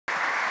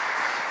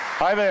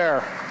Hi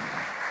there.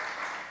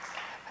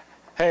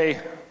 Hey.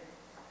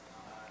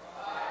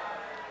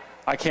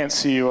 I can't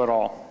see you at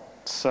all.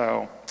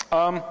 So,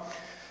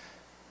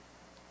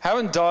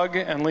 haven't Doug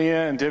and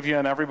Leah and Divya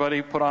and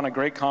everybody put on a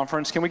great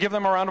conference? Can we give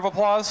them a round of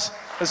applause?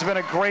 It's been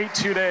a great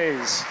 2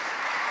 days.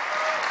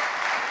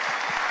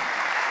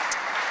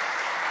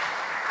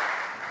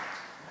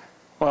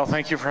 Well,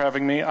 thank you for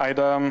having me. I'd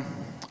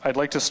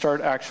like to start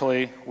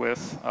actually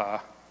with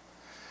a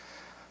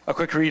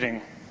quick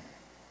reading,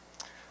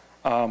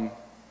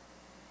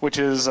 which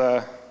is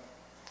to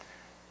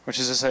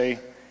say,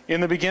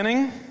 in the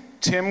beginning,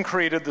 Tim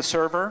created the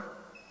server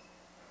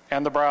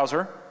and the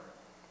browser,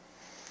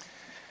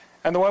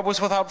 and the web was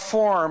without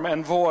form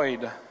and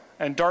void,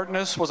 and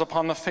darkness was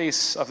upon the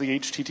face of the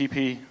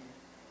HTTP.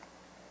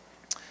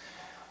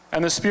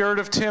 And the spirit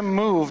of Tim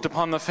moved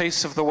upon the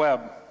face of the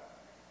web.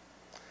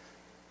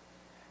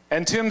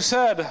 And Tim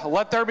said,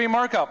 "Let there be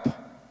markup."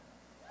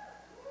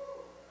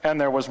 And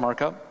there was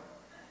markup.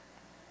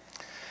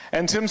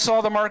 And Tim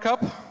saw the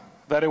markup,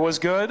 that it was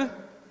good,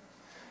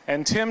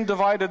 and Tim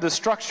divided the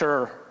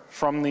structure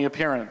from the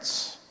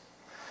appearance.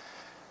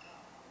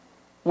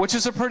 Which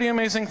is a pretty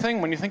amazing thing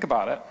when you think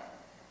about it,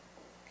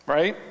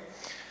 right?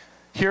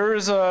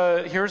 Here's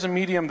a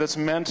medium that's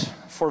meant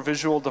for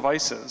visual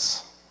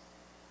devices,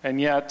 and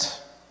yet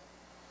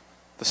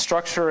the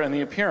structure and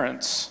the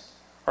appearance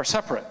are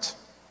separate.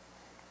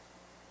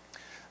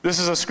 This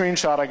is a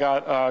screenshot I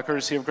got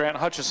courtesy of Grant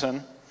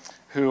Hutchison,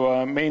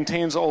 who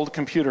maintains old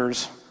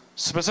computers,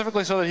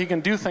 specifically so that he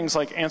can do things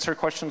like answer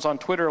questions on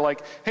Twitter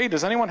like, hey,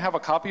 does anyone have a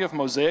copy of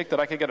Mosaic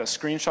that I could get a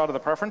screenshot of the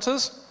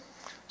preferences?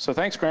 So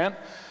thanks, Grant.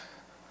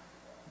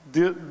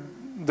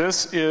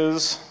 This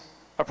is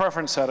a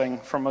preference setting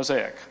from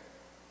Mosaic,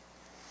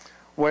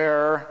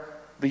 where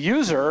the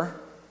user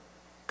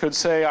could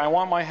say, I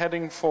want my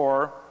header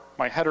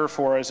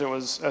for, as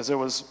it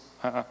was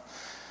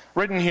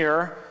written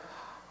here,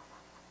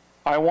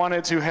 I want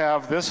it to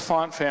have this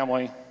font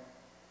family,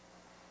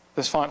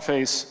 this font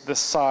face,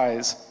 this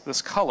size,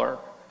 this color.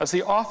 As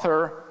the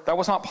author, that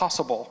was not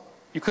possible.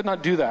 You could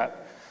not do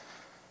that.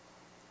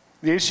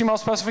 The HTML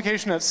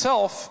specification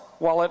itself,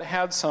 while it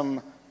had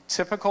some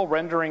typical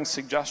rendering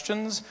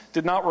suggestions,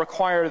 did not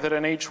require that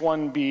an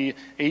H1 be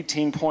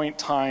 18 point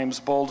times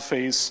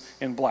boldface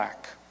in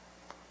black,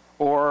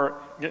 or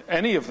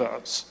any of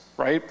those,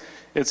 right?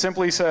 It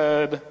simply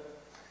said,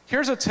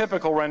 here's a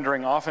typical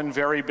rendering, often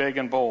very big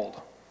and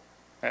bold,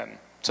 and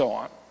so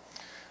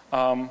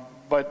on.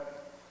 But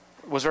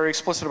was very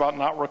explicit about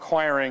not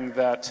requiring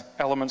that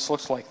elements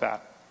looked like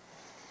that.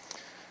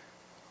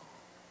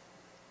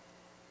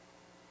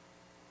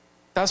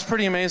 That's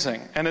pretty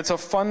amazing, and it's a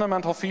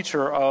fundamental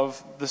feature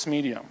of this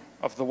medium,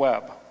 of the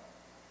web,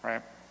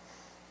 right?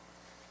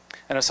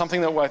 And it's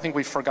something that I think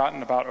we've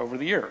forgotten about over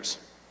the years.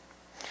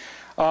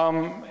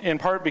 In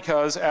part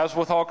because, as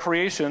with all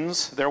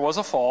creations, there was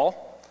a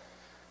fall,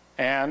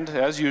 and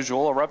as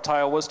usual, a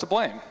reptile was to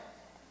blame.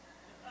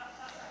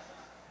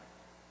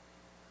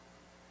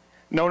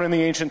 Known in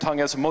the ancient tongue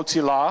as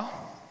Mozilla,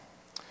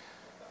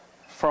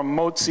 from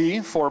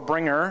Mozi for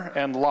bringer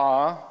and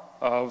la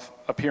of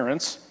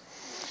appearance.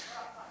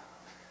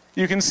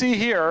 You can see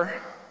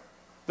here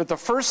that the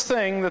first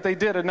thing that they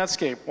did at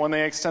Netscape when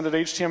they extended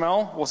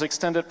HTML was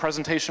extend it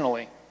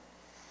presentationally.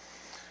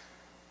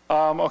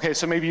 Okay,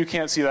 so maybe you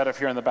can't see that if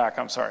you're in the back,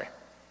 I'm sorry.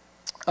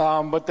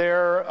 But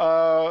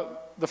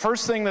the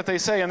first thing that they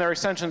say in their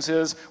extensions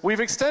is,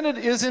 we've extended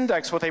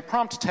isIndex with a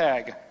prompt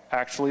tag.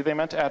 Actually, they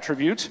meant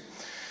attribute.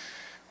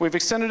 We've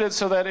extended it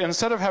so that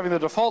instead of having the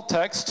default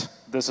text,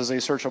 this is a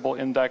searchable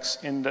index,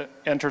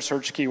 enter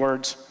search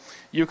keywords,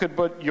 you could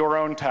put your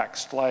own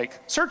text, like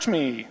search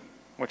me,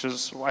 which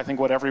is, I think,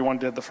 what everyone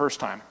did the first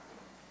time.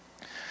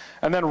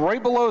 And then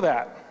right below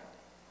that,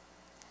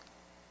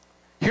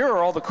 here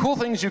are all the cool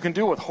things you can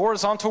do with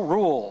horizontal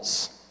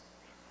rules.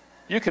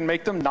 You can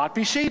make them not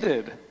be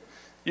shaded.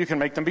 You can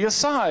make them be a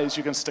size.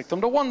 You can stick them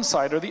to one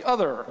side or the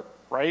other,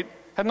 right?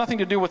 Had nothing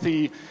to do with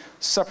the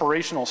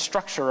separational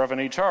structure of an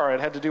HR. It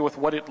had to do with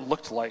what it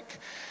looked like.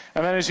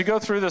 And then as you go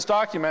through this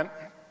document,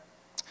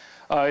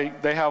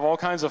 they have all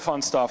kinds of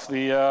fun stuff.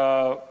 The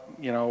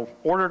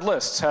ordered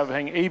lists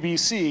having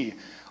ABC.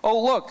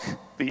 Oh, look,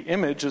 the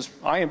image is,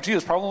 IMG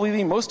is probably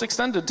the most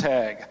extended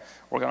tag.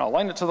 We're going to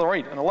align it to the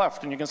right and the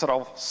left, and you can set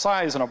a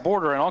size and a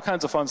border and all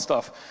kinds of fun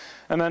stuff.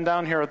 And then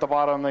down here at the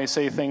bottom, they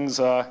say things,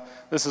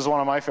 this is one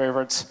of my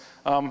favorites.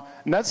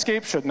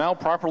 Netscape should now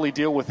properly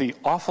deal with the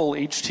awful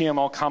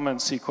HTML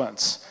comment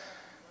sequence.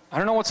 I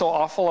don't know what's so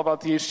awful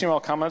about the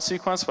HTML comment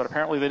sequence, but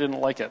apparently they didn't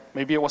like it.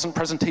 Maybe it wasn't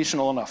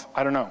presentational enough.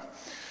 I don't know.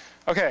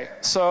 Okay,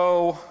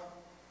 so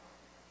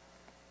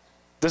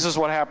this is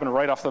what happened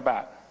right off the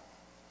bat,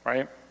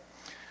 right?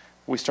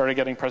 We started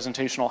getting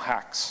presentational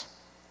hacks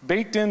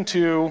baked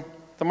into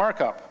the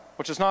markup,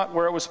 which is not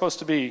where it was supposed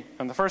to be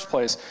in the first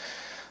place.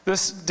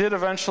 This did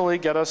eventually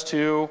get us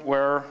to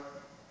where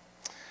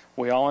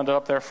we all ended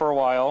up there for a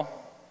while,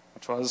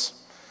 which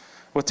was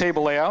with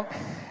table layout.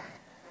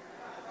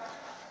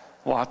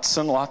 Lots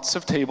and lots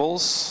of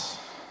tables.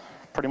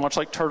 Pretty much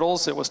like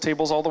turtles, it was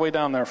tables all the way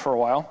down there for a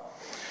while.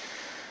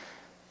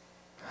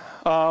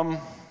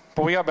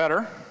 But we got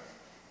better.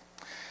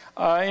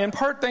 In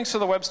part thanks to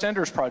the Web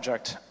Standards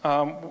Project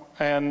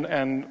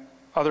and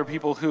other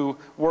people who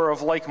were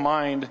of like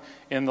mind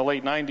in the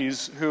late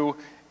 90s who,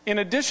 in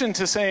addition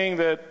to saying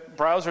that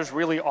browsers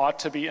really ought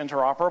to be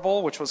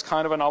interoperable, which was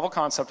kind of a novel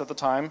concept at the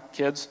time,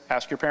 kids,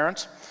 ask your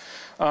parents,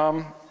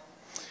 the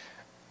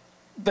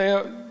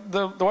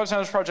Web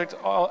Standards Project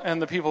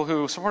and the people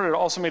who supported it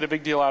also made a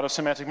big deal out of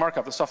semantic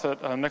markup, the stuff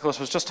that Nicholas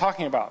was just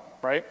talking about,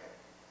 right?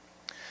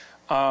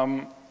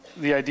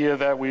 The idea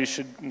that we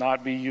should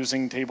not be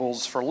using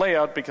tables for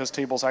layout because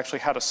tables actually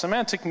had a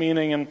semantic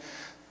meaning and,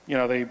 you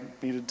know, they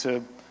needed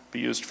to be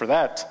used for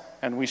that,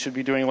 and we should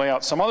be doing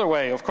layout some other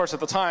way. Of course, at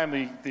the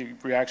time, the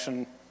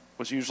reaction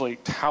was usually,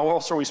 how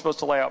else are we supposed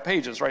to lay out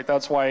pages, right?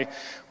 That's why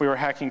we were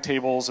hacking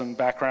tables and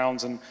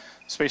backgrounds and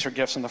spacer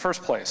GIFs in the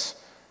first place.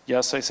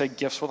 Yes, I say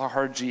GIFs with a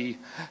hard G.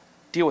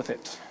 Deal with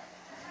it.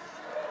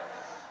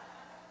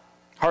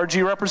 Hard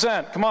G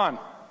represent, come on.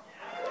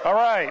 All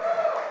right.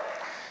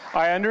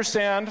 I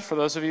understand, for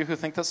those of you who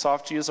think that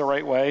soft G is the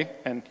right way,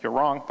 and you're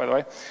wrong, by the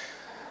way,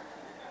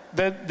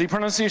 that the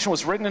pronunciation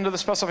was written into the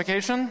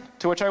specification,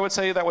 to which I would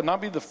say that would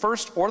not be the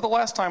first or the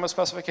last time a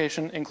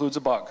specification includes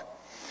a bug.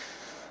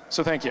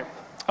 So thank you.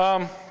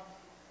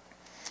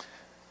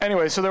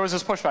 Anyway, so there was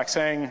this pushback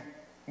saying,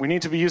 we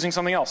need to be using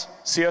something else.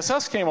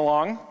 CSS came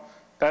along.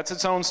 That's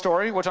its own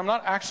story, which I'm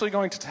not actually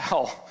going to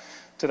tell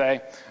today.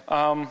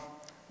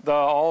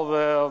 All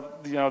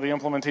the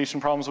implementation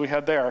problems we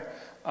had there.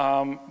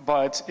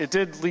 But it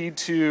did lead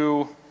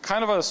to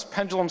kind of a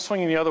pendulum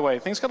swinging the other way.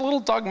 Things got a little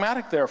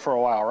dogmatic there for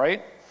a while,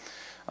 right?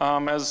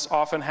 As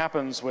often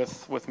happens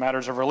with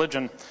matters of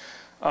religion,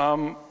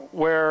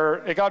 where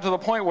it got to the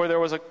point where there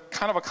was a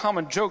kind of a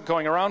common joke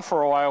going around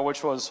for a while,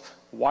 which was,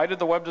 why did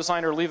the web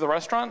designer leave the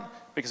restaurant?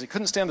 Because he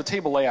couldn't stand the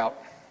table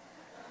layout.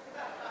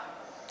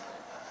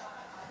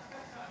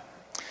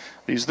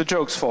 These are the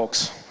jokes,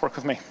 folks. Work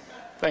with me.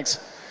 Thanks.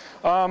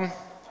 But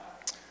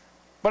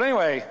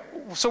anyway,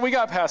 so we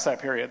got past that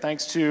period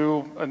thanks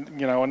to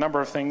a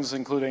number of things,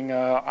 including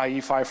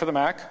IE5 for the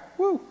Mac.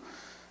 Woo!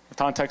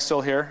 Context's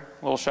still here.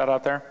 A little shout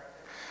out there.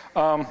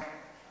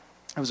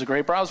 It was a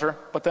great browser,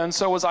 but then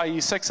so was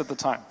IE6 at the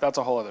time. That's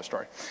a whole other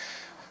story.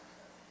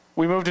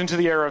 We moved into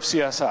the era of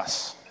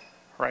CSS,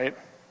 right?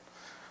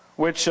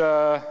 Which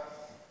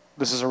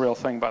this is a real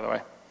thing, by the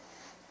way.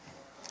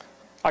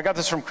 I got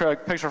this from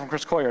picture from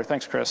Chris Coyer.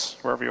 Thanks, Chris,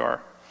 wherever you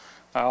are.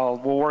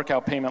 We'll work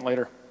out payment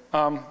later.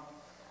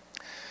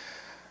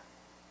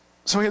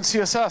 So we had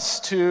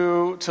CSS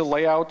to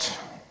lay out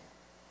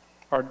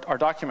our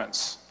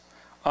documents.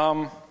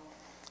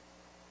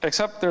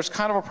 Except there's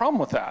kind of a problem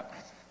with that.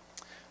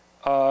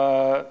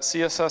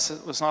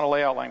 CSS was not a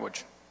layout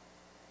language.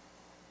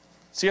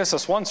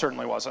 CSS1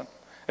 certainly wasn't.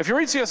 If you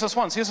read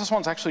CSS1,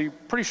 CSS1 is actually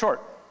pretty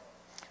short.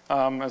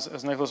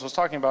 As Nicholas was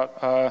talking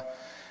about,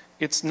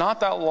 it's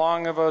not that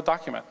long of a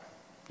document.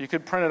 You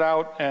could print it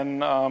out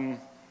and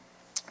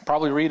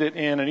probably read it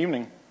in an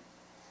evening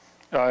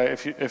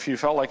if you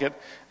felt like it.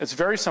 It's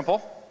very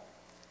simple,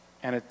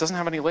 and it doesn't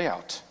have any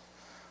layout.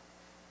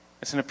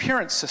 It's an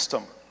appearance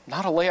system,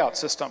 not a layout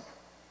system.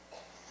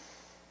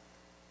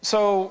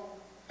 So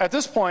at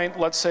this point,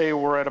 let's say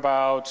we're at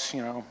about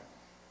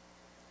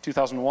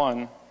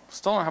 2001,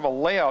 still don't have a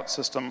layout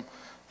system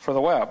for the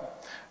web.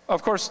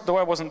 Of course, the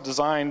web wasn't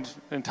designed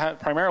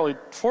primarily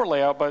for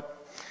layout,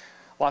 but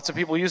lots of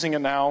people using it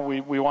now.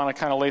 We want to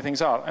kind of lay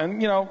things out.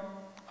 And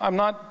I'm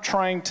not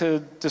trying to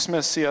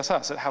dismiss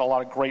CSS. It had a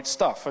lot of great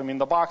stuff. I mean,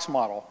 the box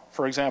model,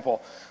 for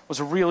example, was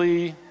a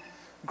really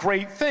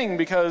great thing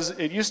because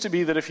it used to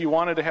be that if you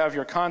wanted to have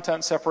your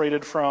content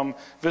separated from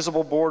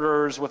visible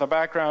borders with a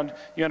background,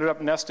 you ended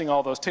up nesting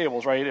all those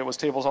tables, right? It was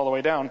tables all the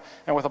way down.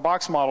 And with a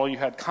box model, you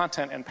had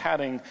content and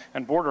padding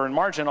and border and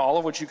margin, all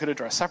of which you could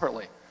address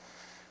separately.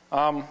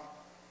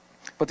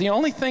 But the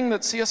only thing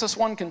that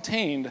CSS1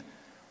 contained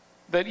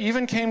that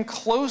even came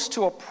close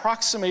to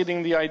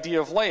approximating the idea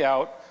of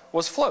layout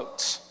was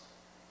floats.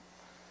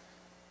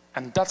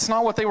 And that's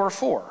not what they were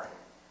for.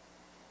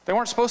 They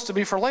weren't supposed to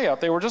be for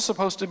layout. They were just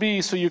supposed to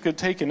be so you could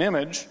take an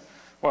image,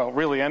 well,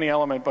 really any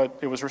element, but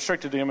it was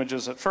restricted to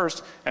images at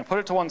first, and put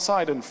it to one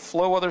side and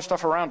flow other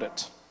stuff around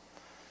it.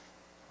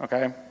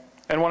 Okay?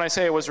 And when I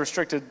say it was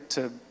restricted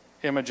to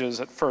images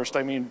at first,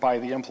 I mean by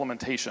the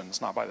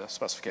implementations, not by the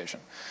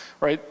specification.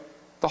 Right?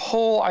 The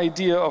whole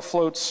idea of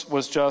floats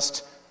was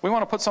just, we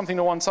want to put something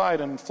to one side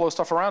and flow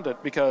stuff around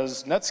it,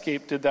 because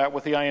Netscape did that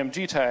with the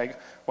IMG tag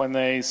when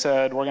they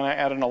said we're going to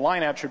add an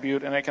align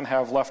attribute and it can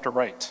have left or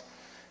right.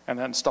 And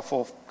then stuff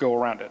will go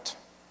around it.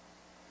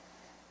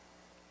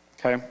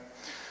 Okay?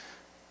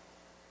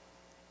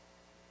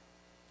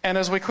 And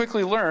as we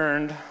quickly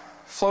learned,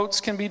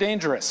 floats can be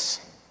dangerous.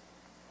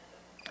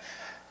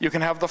 You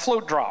can have the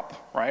float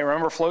drop, right?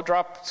 Remember float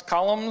drop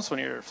columns? When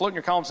you're floating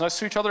your columns next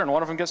to each other and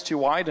one of them gets too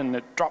wide and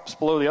it drops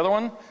below the other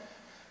one?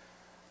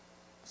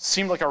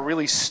 Seemed like a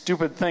really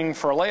stupid thing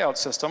for a layout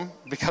system,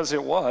 because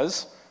it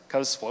was,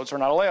 because floats are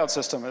not a layout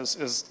system,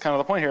 is kind of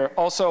the point here.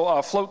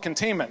 Also, float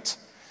containment.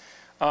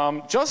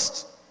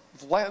 Just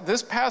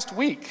this past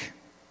week,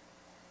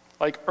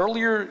 Like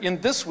earlier in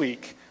this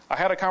week, I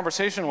had a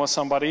conversation with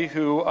somebody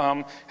who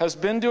has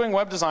been doing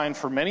web design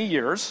for many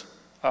years,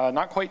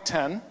 not quite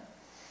 10,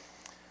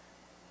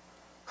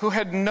 who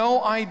had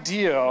no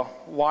idea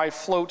why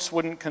floats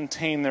wouldn't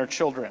contain their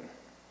children,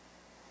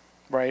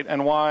 right?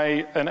 And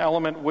why an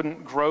element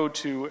wouldn't grow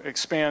to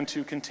expand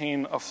to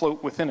contain a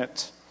float within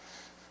it,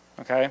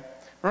 okay?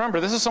 Remember,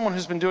 this is someone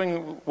who's been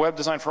doing web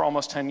design for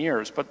almost 10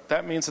 years, but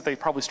that means that they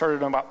probably started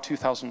in about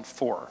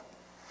 2004.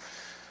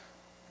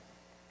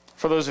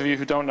 For those of you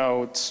who don't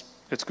know, it's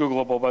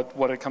Googleable, but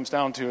what it comes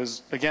down to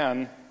is,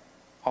 again,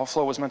 all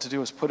float was meant to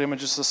do is put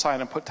images to the side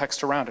and put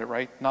text around it,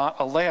 right? Not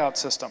a layout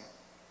system.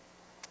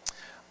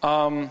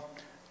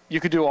 You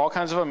could do all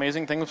kinds of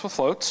amazing things with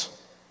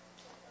floats,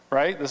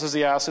 right? This is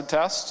the acid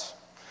test,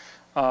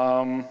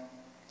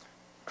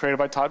 created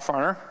by Todd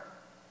Farner.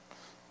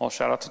 Well,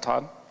 shout out to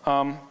Todd.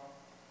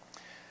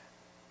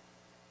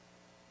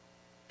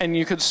 And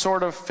you could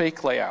sort of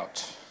fake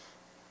layout,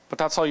 but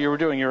that's all you were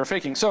doing, you were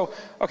faking. So,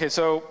 okay,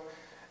 so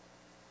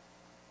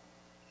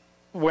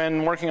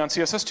when working on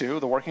CSS2,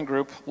 the working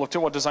group looked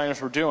at what designers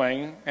were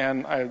doing,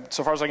 and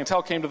so far as I can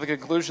tell, came to the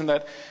conclusion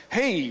that,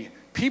 hey,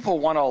 people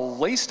want to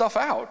lay stuff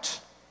out.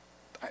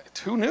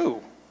 Who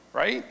knew,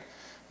 right?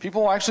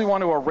 People actually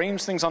want to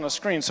arrange things on the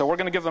screen, so we're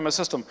going to give them a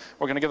system.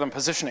 We're going to give them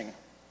positioning.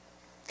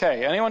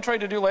 Okay, anyone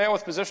tried to do layout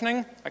with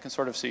positioning? I can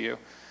sort of see you.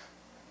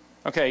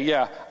 Okay,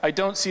 yeah, I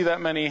don't see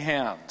that many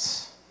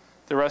hands.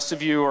 The rest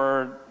of you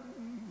are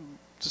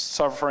just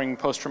suffering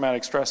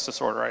post-traumatic stress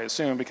disorder, I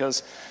assume,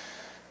 because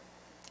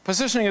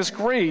positioning is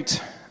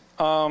great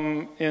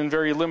in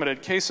very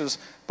limited cases,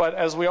 but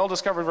as we all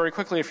discovered very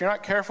quickly, if you're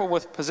not careful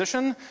with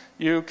position,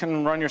 you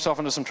can run yourself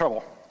into some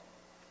trouble.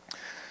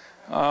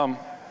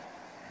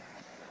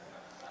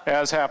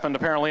 As happened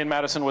apparently in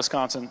Madison,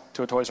 Wisconsin,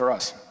 to a Toys R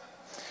Us.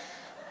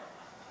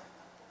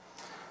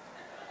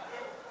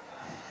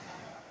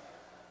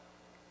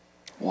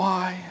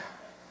 Why?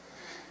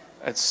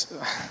 It's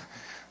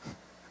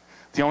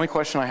the only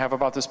question I have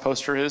about this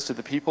poster is, did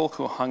the people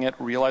who hung it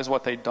realize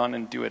what they'd done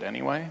and do it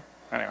anyway?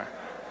 Anyway.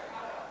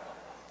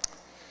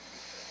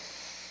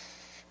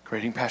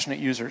 Grading passionate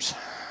users.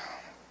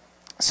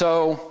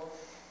 So,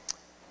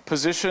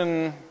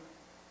 position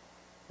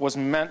was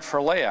meant for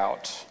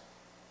layout,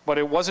 but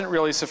it wasn't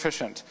really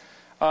sufficient.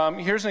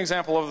 Here's an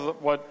example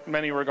of what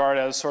many regard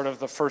as sort of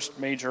the first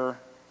major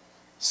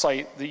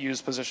site that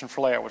used position for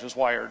layout, which is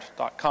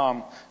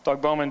wired.com.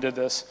 Doug Bowman did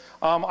this.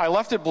 I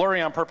left it blurry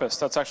on purpose.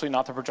 That's actually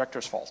not the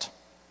projector's fault,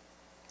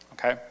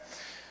 okay?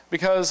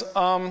 Because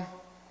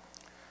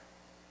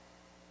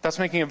that's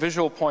making a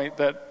visual point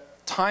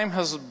that time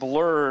has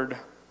blurred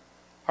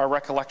our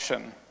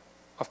recollection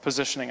of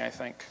positioning, I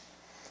think.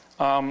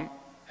 And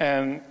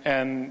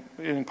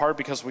in part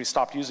because we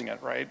stopped using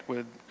it, right?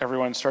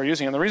 Everyone started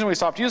using it. And the reason we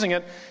stopped using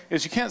it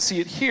is you can't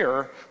see it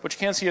here, but you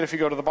can see it if you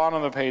go to the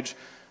bottom of the page.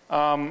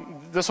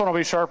 This one will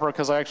be sharper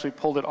because I actually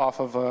pulled it off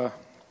of,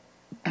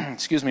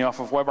 excuse me, off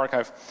of Web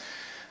Archive.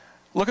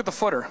 Look at the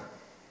footer.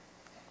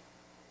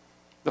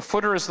 The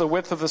footer is the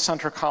width of the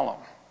center column,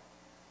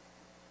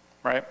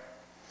 right?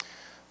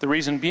 The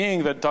reason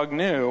being that Doug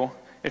knew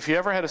if you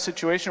ever had a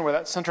situation where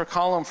that center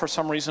column for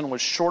some reason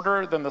was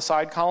shorter than the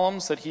side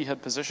columns that he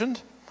had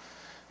positioned,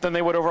 then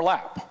they would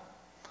overlap.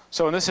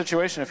 So in this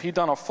situation, if he'd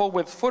done a full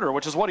width footer,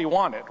 which is what he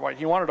wanted, right?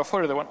 He wanted a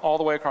footer that went all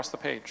the way across the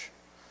page.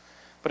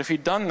 But if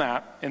he'd done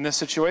that in this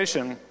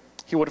situation,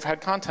 he would have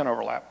had content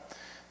overlap.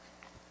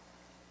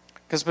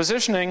 Because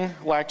positioning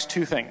lacked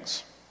two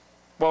things.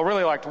 Well, it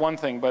really lacked one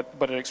thing, but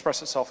it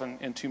expressed itself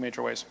in two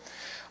major ways.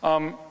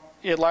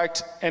 It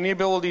lacked any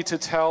ability to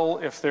tell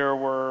if there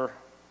were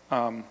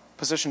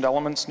positioned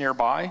elements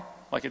nearby.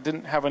 Like it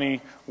didn't have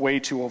any way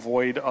to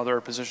avoid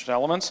other positioned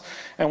elements.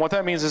 And what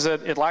that means is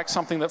that it lacked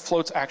something that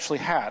floats actually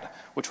had,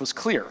 which was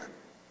clear.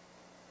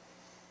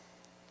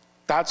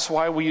 That's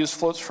why we use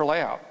floats for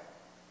layout.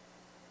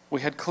 We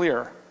had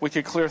clear. We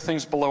could clear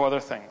things below other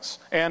things.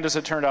 And as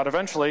it turned out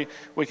eventually,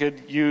 we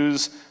could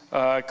use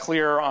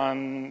clear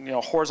on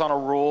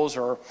horizontal rules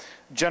or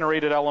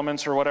generated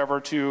elements or whatever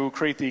to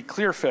create the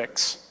clear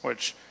fix,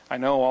 which I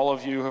know all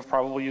of you have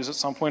probably used at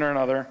some point or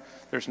another.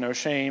 There's no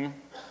shame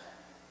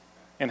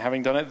in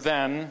having done it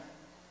then.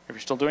 If you're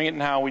still doing it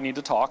now, we need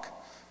to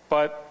talk.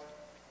 But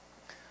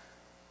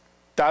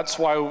that's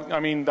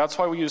why, that's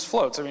why we use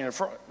floats.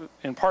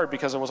 In part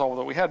because it was all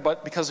that we had,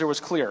 but because there was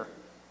clear.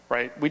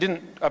 Right? We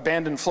didn't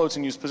abandon floats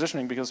and use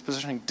positioning because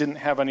positioning didn't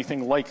have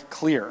anything like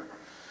clear.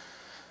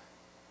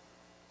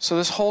 So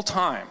this whole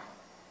time,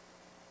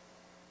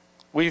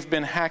 we've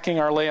been hacking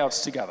our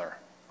layouts together.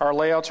 Our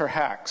layouts are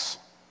hacks.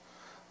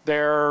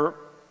 They're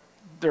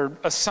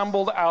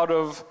assembled out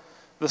of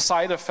the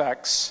side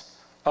effects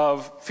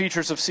of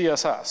features of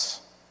CSS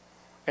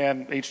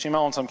and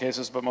HTML in some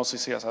cases, but mostly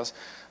CSS,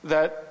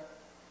 that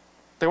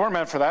they weren't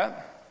meant for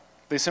that.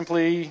 They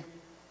simply,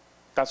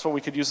 that's what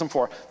we could use them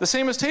for. The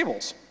same as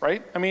tables,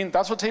 right?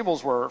 That's what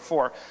tables were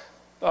for.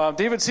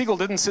 David Siegel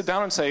didn't sit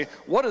down and say,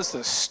 what is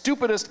the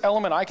stupidest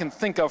element I can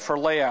think of for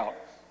layout?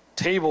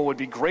 Table would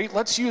be great,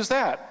 let's use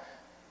that.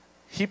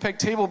 He picked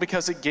table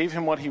because it gave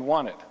him what he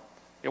wanted.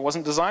 It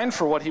wasn't designed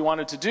for what he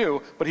wanted to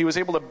do, but he was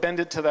able to bend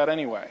it to that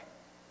anyway,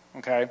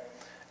 okay?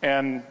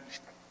 And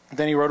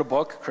then he wrote a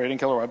book, Creating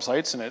Killer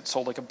Websites, and it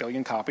sold like 1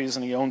 billion copies,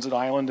 and he owns an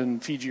island in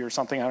Fiji or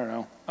something, I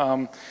don't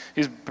know.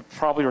 He's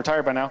probably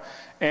retired by now.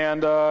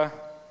 And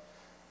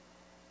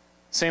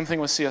same thing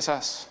with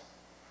CSS.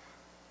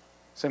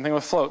 Same thing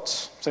with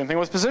floats. Same thing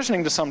with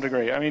positioning to some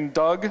degree. I mean,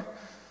 Doug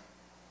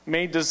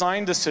made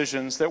design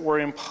decisions that were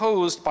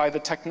imposed by the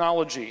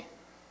technology.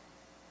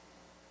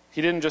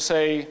 He didn't just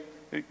say,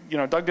 you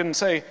know, Doug didn't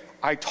say,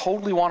 I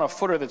totally want a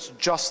footer that's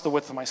just the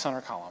width of my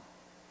center column.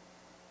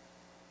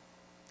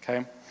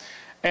 Okay?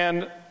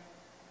 And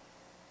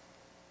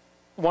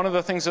one of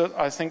the things that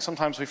I think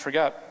sometimes we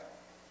forget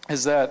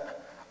is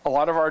that a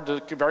lot of our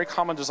very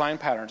common design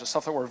patterns, the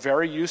stuff that we're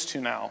very used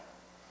to now,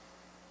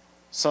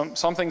 some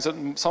things that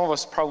some of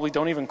us probably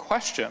don't even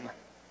question,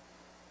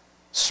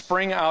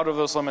 spring out of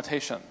those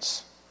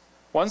limitations.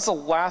 When's the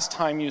last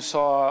time you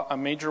saw a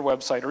major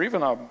website, or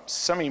even a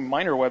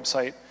semi-minor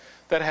website,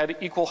 that had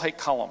equal height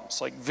columns,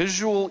 like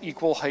visual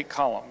equal height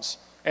columns,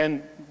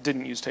 and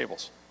didn't use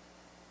tables?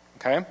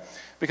 Okay?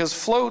 Because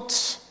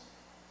floats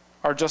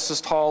are just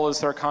as tall as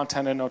their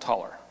content and no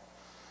taller.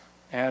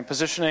 And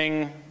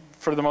positioning,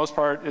 for the most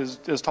part, is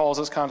as tall as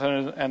its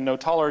content and no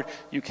taller.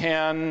 You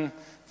can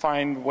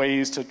find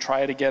ways to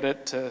try to get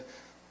it to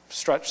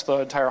stretch the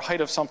entire height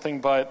of something,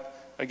 but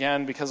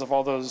again, because of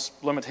all those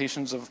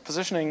limitations of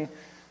positioning,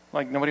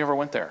 like nobody ever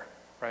went there,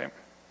 right?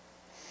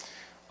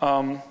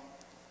 And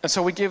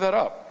so we gave that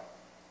up.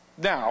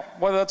 Now,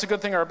 whether that's a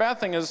good thing or a bad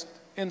thing is,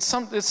 it's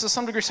to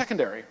some degree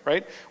secondary,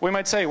 right? We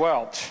might say,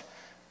 well,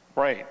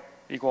 right,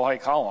 equal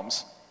height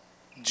columns.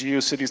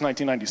 GeoCities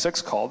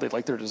 1996 called, they'd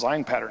like their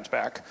design patterns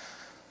back,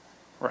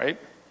 right?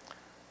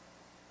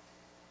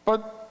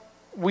 But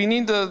we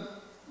need to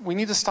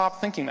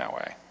stop thinking that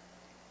way.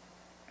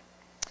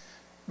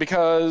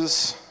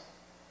 Because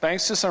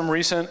thanks to some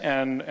recent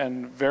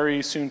and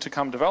very soon to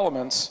come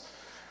developments,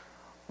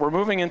 we're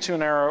moving into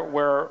an era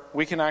where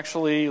we can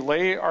actually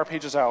lay our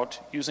pages out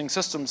using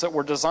systems that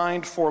were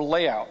designed for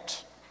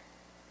layout,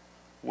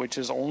 which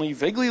is only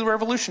vaguely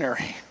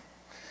revolutionary,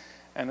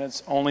 and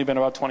it's only been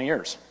about 20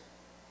 years.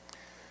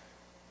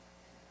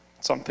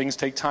 Some things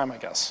take time, I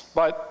guess.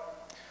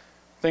 But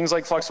things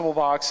like flexible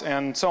box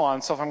and so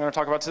on, stuff I'm going to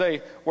talk about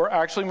today, we're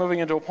actually moving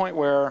into a point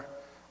where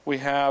we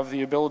have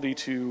the ability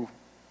to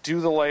do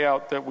the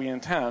layout that we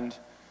intend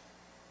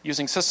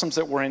using systems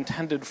that were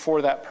intended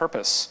for that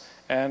purpose,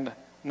 and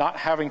not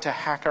having to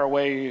hack our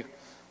way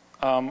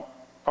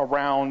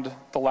around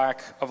the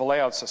lack of a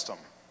layout system.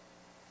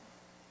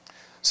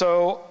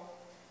 So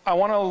I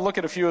want to look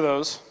at a few of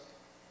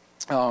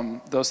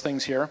those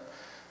things here,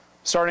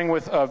 starting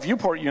with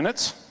viewport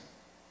units.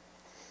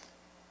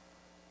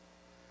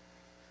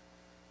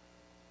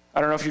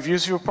 I don't know if you've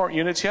used viewport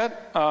units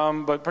yet,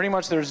 but pretty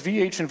much there's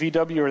VH and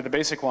VW are the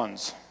basic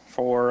ones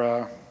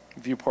for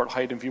viewport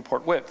height and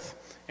viewport width.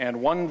 And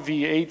one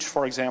VH,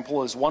 for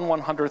example, is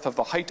 1/100th of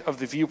the height of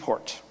the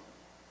viewport.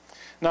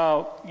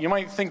 Now, you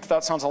might think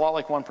that sounds a lot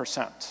like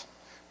 1%,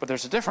 but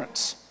there's a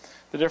difference.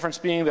 The difference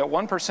being that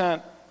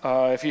 1%,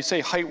 if you say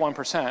height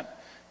 1%,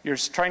 you're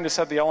trying to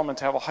set the element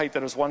to have a height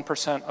that is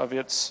 1% of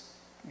its,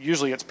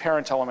 usually its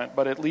parent element,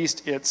 but at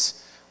least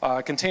its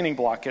containing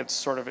block, its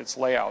sort of its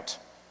layout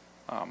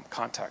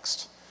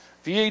context.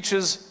 VH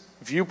is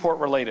viewport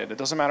related. It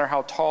doesn't matter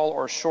how tall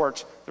or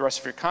short the rest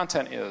of your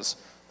content is.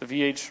 The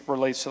VH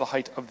relates to the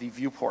height of the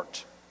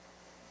viewport.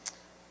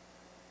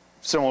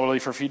 Similarly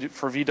for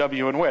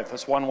VW and width,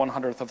 it's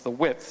 1/100th of the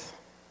width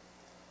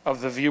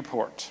of the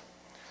viewport.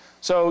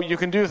 So you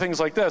can do things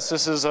like this.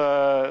 This is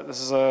a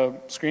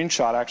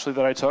screenshot actually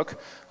that I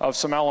took of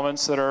some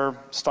elements that are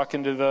stuck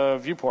into the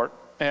viewport,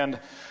 and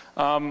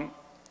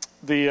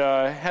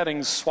the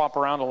headings swap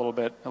around a little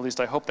bit. At least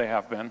I hope they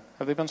have been.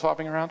 Have they been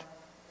swapping around?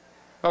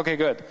 Okay,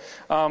 good.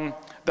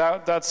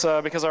 That's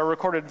because I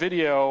recorded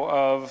video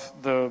of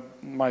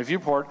my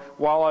viewport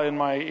while in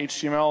my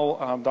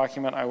HTML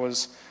document I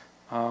was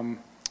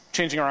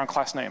changing around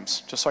class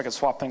names, just so I could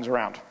swap things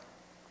around.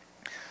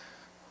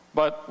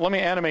 But let me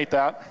animate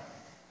that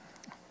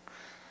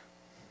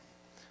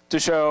to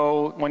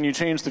show when you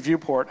change the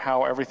viewport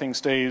how everything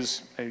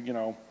stays, you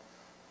know,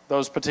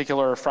 those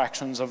particular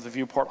fractions of the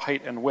viewport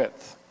height and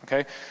width.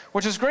 Okay,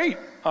 which is great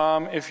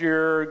if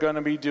you're going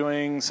to be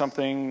doing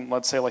something,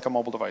 let's say like a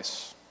mobile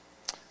device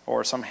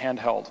or some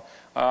handheld,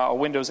 a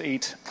Windows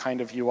 8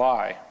 kind of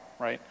UI,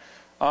 right?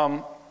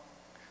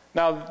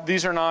 Now,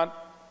 these are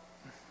not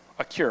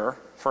a cure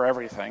for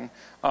everything.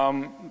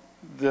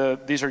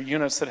 These are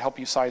units that help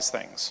you size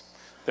things.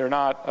 They're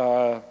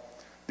not,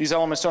 these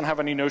elements don't have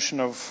any notion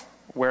of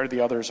where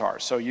the others are.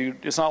 So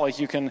it's not like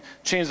you can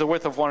change the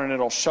width of one and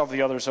it'll shove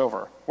the others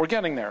over. We're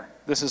getting there.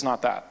 This is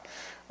not that.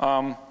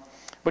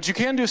 But you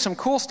can do some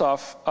cool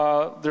stuff.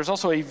 There's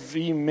also a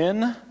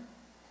vmin,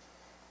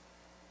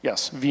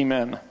 yes,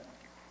 vmin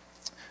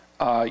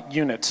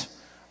unit,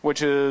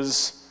 which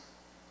is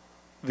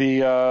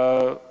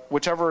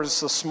whichever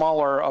is the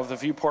smaller of the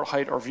viewport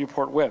height or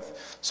viewport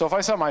width. So if I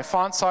set my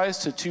font size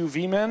to 2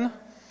 vmin,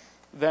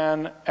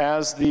 then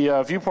as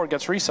the viewport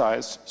gets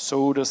resized,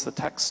 so does the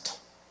text.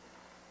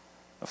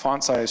 The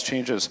font size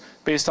changes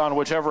based on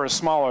whichever is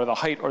smaller, the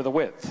height or the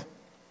width.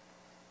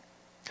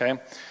 Okay?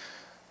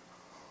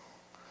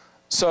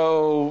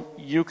 So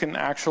you can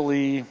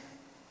actually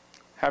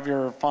have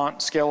your font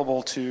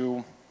scalable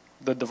to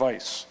the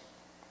device,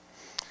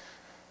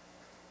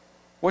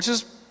 which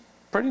is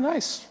pretty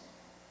nice.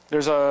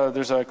 There's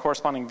a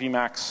corresponding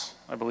Vmax,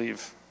 I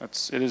believe.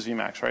 It is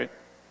Vmax, right?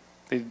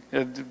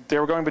 They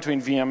were going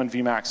between VM and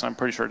Vmax, and I'm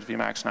pretty sure it's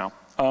Vmax now.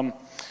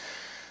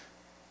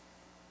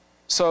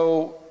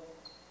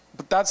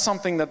 But that's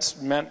something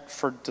that's meant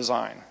for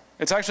design.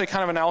 It's actually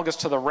kind of analogous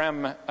to the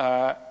rem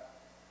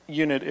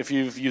unit if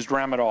you've used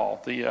rem at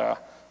all, the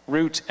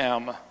root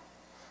m.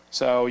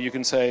 So you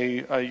can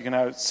say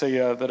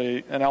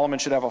that an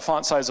element should have a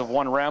font size of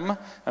 1 rem,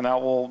 and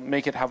that will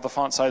make it have the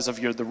font size of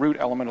the root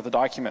element of the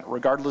document,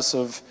 regardless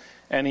of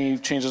any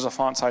changes of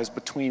font size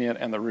between it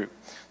and the root.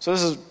 So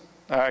this is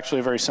actually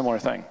a very similar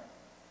thing.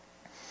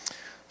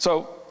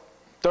 So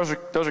those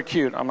are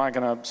cute. I'm not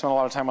going to spend a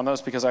lot of time on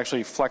those because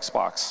actually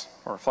Flexbox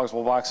or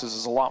flexible boxes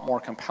is a lot more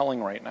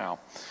compelling right now.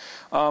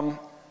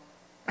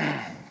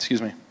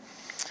 Excuse me.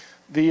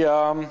 The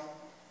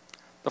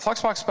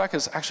Flexbox spec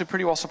is actually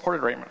pretty well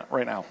supported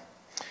right now.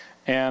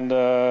 And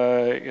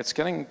it's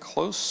getting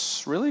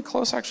close, really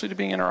close actually to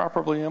being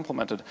interoperably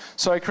implemented.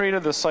 So I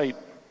created this site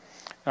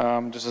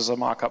just as a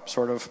mock-up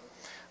sort of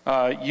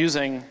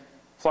using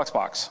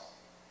Flexbox.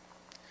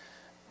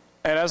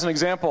 And as an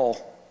example,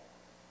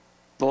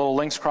 the little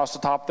links across the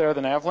top there,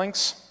 the nav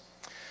links,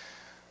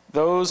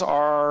 those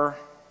are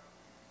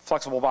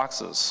flexible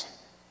boxes.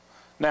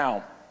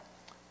 Now,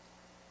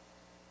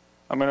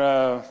 I'm going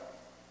to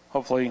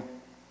hopefully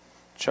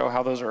show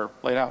how those are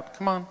laid out.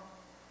 Come on.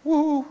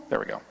 Woo! There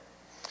we go.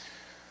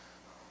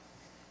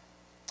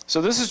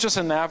 So this is just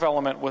a nav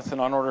element with an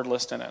unordered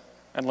list in it,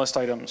 and list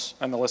items,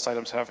 and the list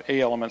items have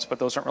A elements, but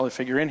those don't really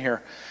figure in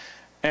here.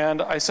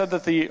 And I said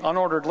that the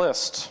unordered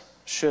list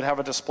should have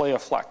a display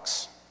of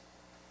flex.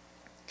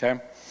 Okay?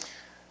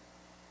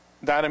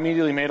 That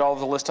immediately made all of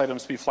the list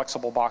items be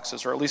flexible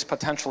boxes, or at least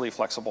potentially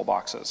flexible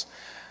boxes.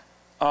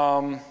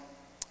 And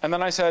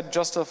then I said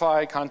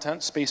justify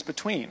content space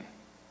between.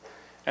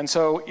 And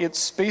so it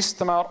spaced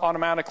them out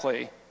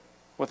automatically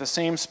with the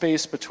same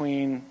space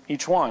between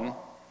each one.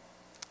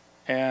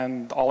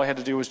 And all I had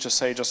to do was just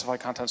say justify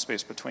content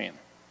space between.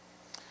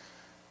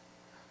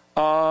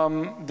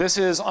 This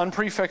is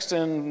unprefixed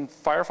in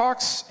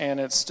Firefox, and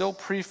it's still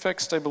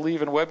prefixed, I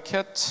believe, in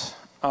WebKit.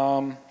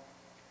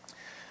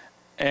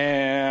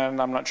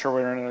 And I'm not sure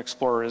where Internet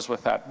Explorer is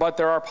with that. But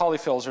there are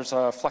polyfills. There's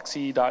a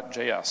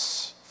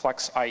flexie.js,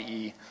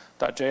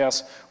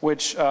 flexie.js,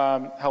 which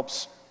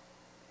helps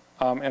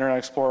Internet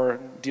Explorer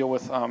deal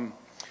with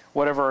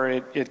whatever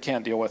it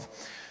can't deal with.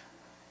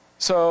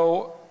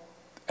 So,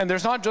 and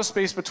there's not just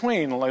space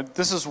between. Like,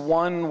 this is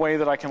one way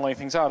that I can lay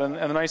things out. And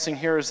the nice thing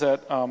here is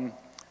that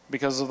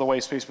because of the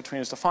way space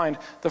between is defined,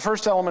 the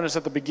first element is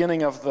at the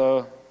beginning of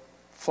the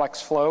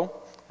flex flow,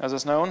 as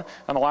it's known,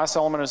 and the last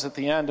element is at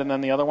the end, and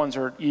then the other ones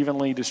are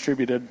evenly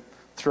distributed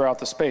throughout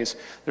the space.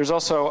 There's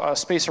also a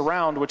space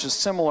around, which is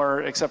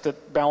similar, except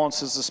it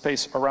balances the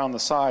space around the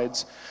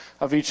sides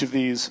of each of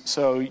these,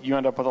 so you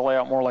end up with a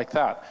layout more like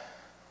that.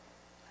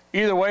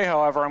 Either way,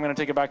 however, I'm going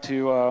to take it back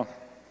to,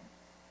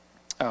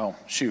 oh,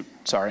 shoot,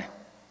 sorry.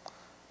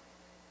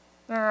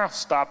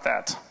 Stop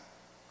that.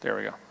 There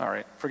we go. All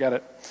right, forget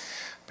it.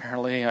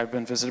 Apparently, I've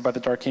been visited by the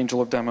dark angel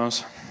of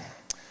demos.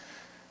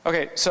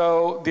 Okay,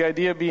 so the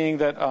idea being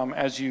that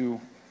as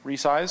you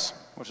resize,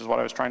 which is what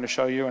I was trying to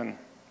show you, and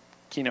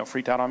Keynote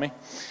freaked out on me,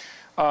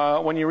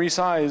 when you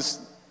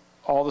resize,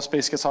 all the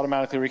space gets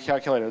automatically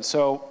recalculated.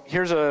 So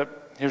here's a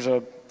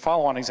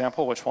follow-on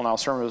example, which will now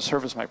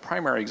serve as my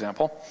primary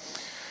example.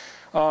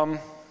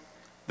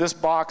 This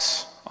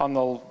box on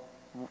the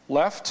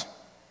left,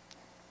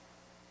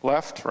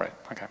 right,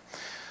 okay.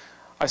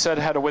 I said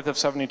had a width of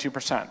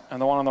 72%,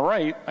 and the one on the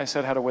right, I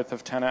said had a width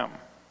of 10 em.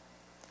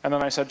 And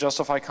then I said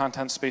justify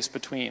content space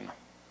between.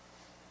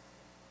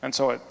 And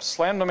so it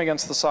slammed them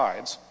against the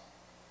sides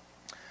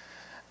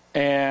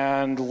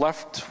and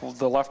left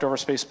the leftover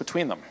space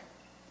between them.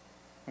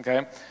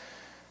 Okay?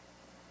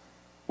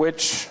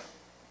 Which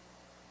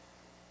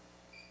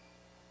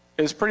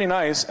is pretty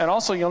nice. And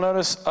also you'll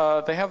notice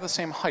they have the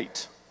same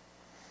height.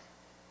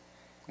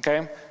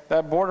 Okay?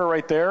 That border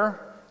right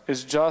there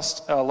is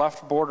just a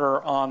left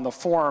border on the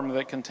form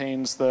that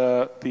contains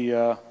the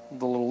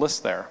little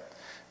list there.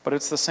 But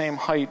it's the same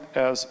height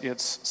as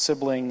its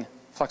sibling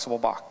flexible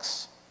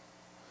box.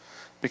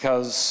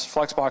 Because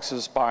flex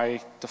boxes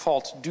by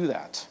default do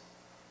that.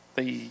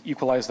 They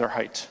equalize their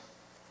height.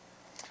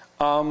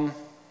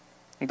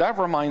 That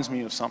reminds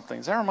me of something.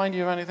 Does that remind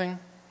you of anything?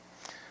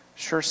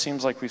 Sure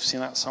seems like we've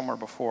seen that somewhere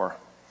before.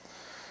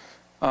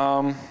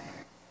 It's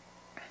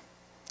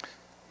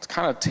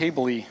kind of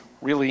table-y,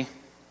 really.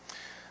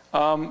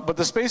 But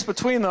the space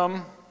between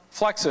them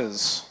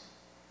flexes,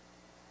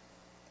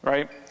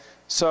 right?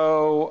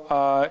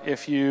 So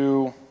if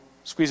you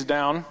squeeze it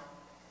down,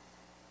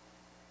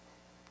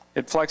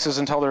 it flexes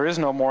until there is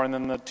no more, and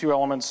then the two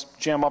elements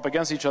jam up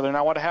against each other.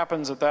 Now what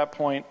happens at that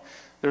point,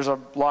 there's a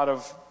lot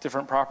of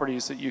different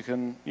properties that you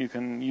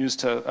can use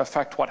to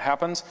affect what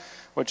happens,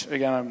 which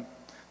again,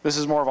 this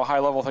is more of a high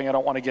level thing. I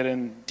don't want to get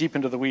in deep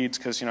into the weeds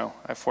because, I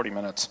have 40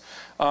 minutes.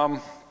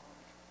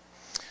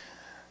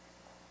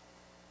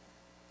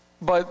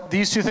 But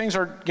these two things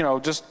are,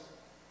 just,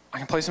 I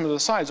can place them to the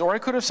sides. Or I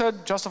could have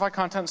said justify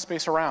content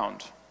space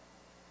around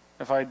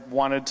if I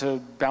wanted to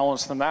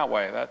balance them that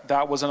way.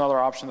 That was another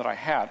option that I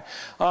had.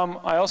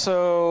 I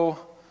also,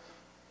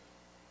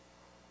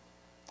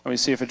 let me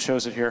see if it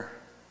shows it here.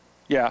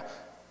 Yeah,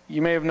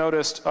 you may have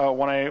noticed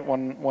when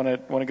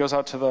it goes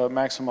out to the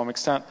maximum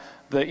extent,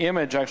 the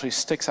image actually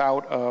sticks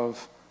out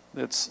of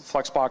its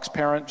Flexbox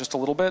parent just a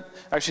little bit.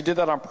 I actually did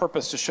that on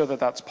purpose to show that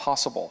that's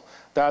possible.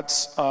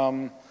 That's,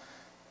 to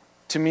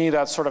me,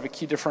 that's sort of a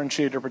key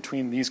differentiator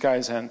between these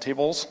guys and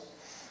tables.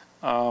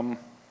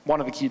 One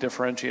of the key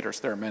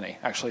differentiators, there are many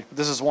actually. But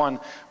this is one,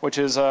 which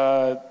is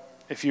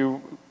did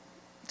you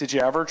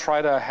ever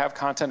try to have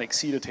content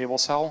exceed a table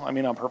cell? I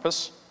mean on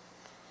purpose?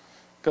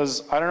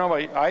 Because I don't know,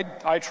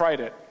 I tried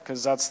it,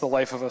 because that's the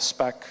life of a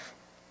spec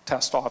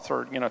test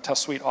author,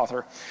 test suite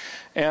author.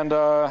 And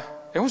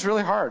it was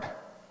really hard,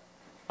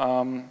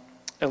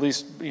 at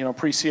least,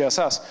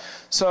 pre-CSS.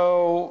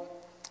 So,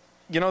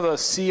 the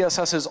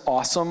CSS is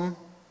awesome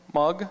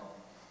mug,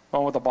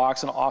 one with the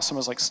box, and awesome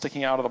is like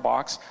sticking out of the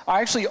box. I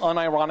actually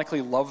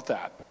unironically love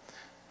that,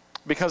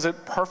 because it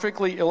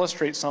perfectly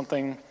illustrates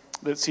something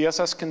that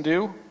CSS can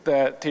do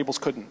that tables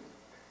couldn't.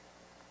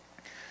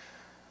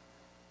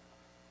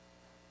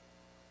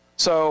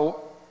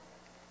 So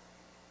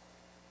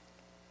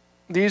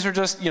these are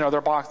just,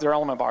 they're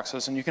element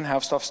boxes, and you can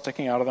have stuff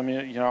sticking out of them.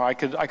 I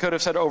could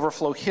have said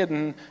overflow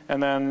hidden,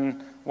 and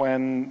then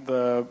when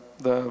the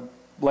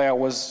layout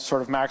was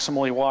sort of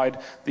maximally wide,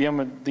 the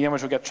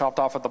image would get chopped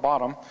off at the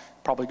bottom.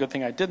 Probably a good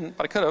thing I didn't,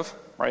 but I could have,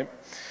 right?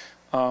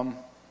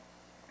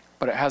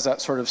 But it has that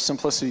sort of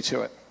simplicity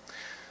to it.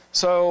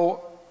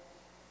 So,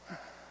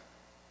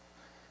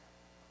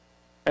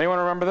 anyone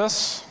remember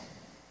this?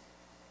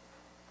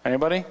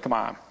 Anybody? Come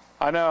on.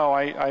 I know,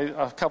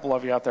 a couple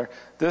of you out there.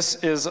 This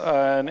is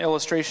an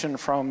illustration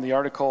from the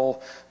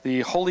article,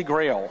 The Holy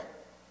Grail,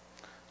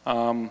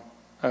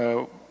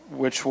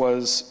 which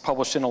was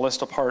published in A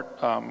List Apart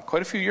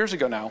quite a few years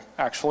ago now,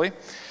 actually.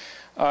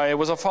 It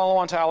was a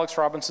follow-on to Alex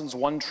Robinson's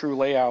one true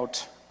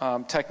layout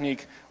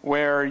technique,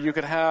 where you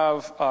could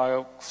have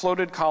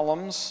floated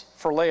columns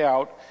for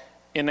layout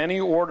in any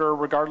order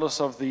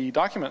regardless of the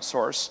document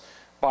source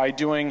by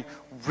doing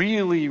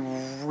really,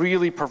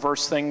 really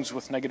perverse things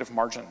with negative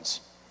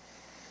margins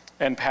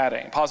and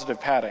padding, positive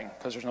padding,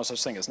 because there's no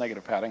such thing as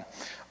negative padding.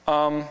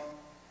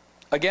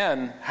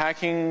 Again,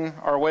 hacking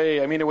our way,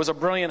 it was a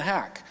brilliant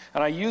hack.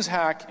 And I use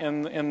hack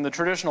in the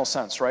traditional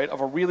sense, right, of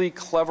a really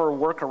clever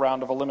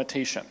workaround of a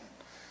limitation.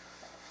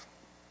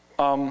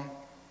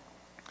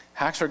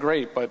 Hacks are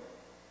great, but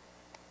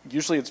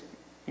usually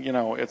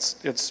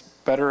it's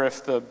better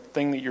if the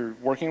thing that you're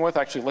working with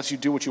actually lets you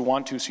do what you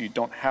want to, so you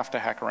don't have to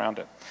hack around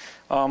it.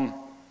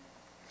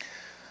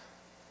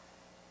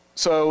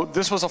 So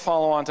this was a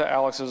follow-on to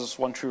Alex's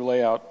One True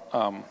Layout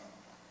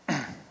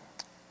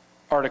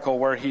article,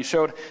 where he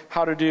showed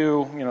how to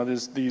do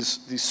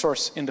these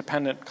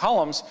source-independent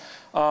columns.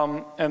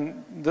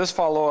 And this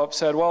follow-up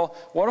said, well,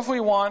 what if we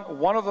want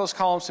one of those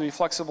columns to be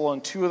flexible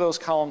and two of those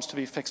columns to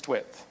be fixed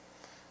width?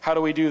 How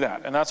do we do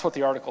that? And that's what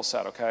the article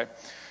said, okay?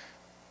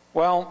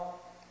 Well,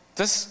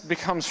 this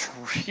becomes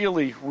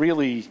really,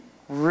 really,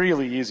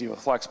 really easy with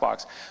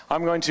Flexbox.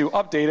 I'm going to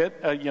update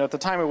it. At the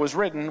time it was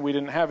written, we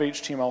didn't have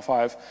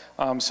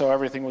HTML5, so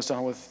everything was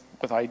done with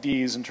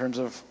IDs in terms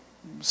of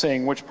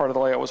saying which part of the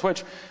layout was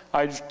which.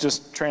 I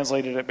just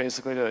translated it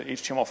basically to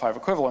HTML5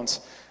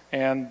 equivalents,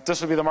 and this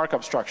would be the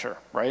markup structure,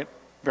 right?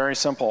 Very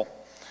simple.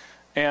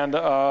 And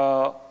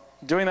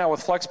doing that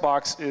with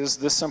Flexbox is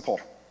this simple.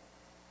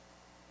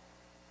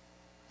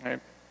 Okay.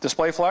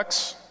 Display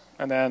flex,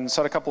 and then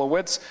set a couple of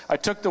widths. I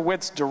took the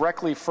widths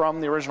directly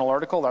from the original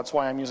article. That's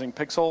why I'm using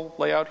pixel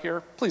layout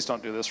here. Please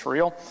don't do this for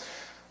real.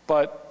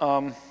 But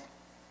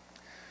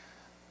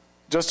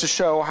just to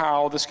show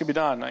how this could be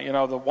done.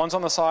 The ones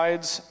on the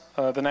sides,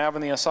 the nav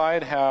and the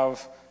aside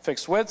have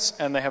fixed widths,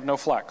 and they have no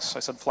flex. I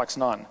said flex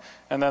none.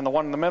 And then the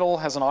one in the middle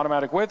has an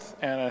automatic width,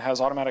 and it has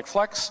automatic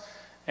flex.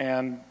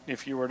 And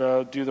if you were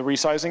to do the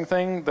resizing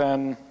thing,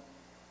 then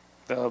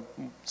the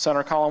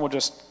center column would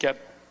just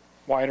get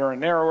wider and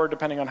narrower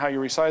depending on how you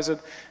resize it,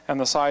 and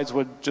the sides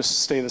would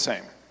just stay the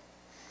same.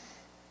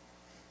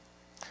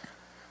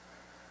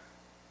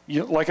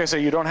 Like I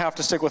say, you don't have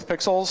to stick with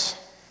pixels,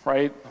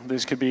 right?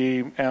 These could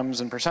be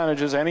ems and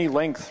percentages, any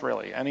length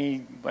really,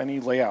 any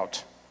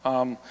layout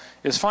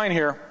is fine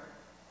here.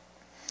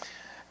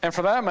 And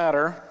for that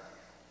matter,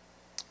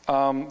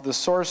 the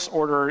source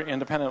order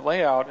independent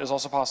layout is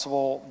also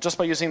possible just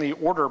by using the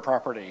order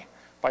property,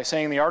 by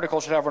saying the article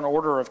should have an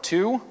order of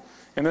 2.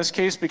 In this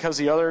case, because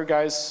the other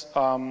guys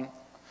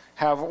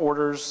have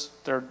orders,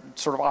 they're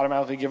sort of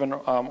automatically given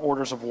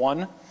orders of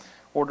 1.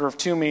 Order of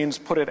 2 means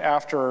put it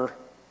after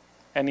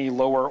any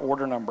lower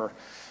order number.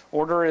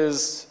 Order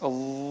is a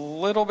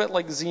little bit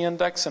like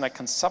z-index in a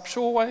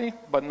conceptual way,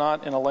 but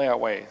not in a layout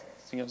way.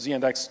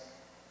 Z-index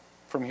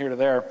from here to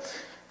there.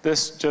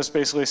 This just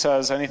basically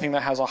says anything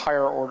that has a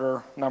higher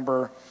order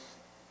number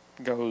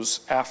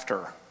goes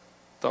after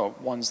the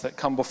ones that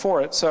come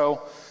before it.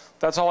 So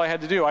that's all I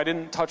had to do. I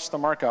didn't touch the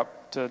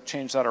markup to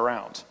change that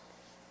around.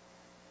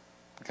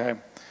 Okay.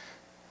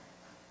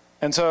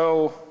 And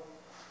so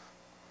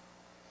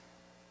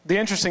the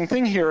interesting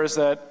thing here is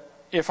that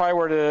if I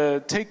were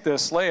to take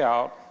this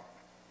layout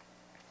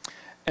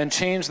and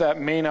change that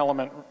main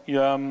element,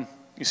 you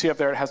see up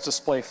there it has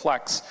display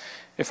flex.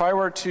 If I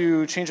were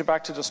to change it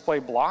back to display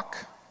block,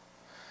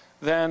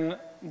 then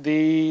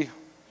the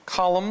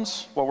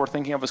columns, what we're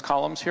thinking of as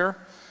columns here,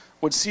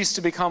 would cease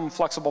to become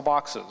flexible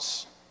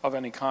boxes of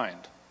any kind,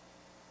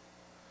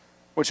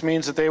 which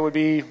means that they would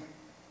be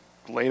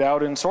laid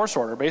out in source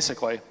order,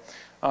 basically.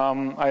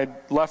 I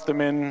left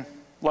in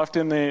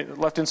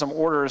some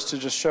orders to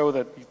just show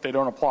that they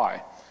don't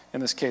apply in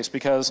this case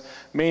because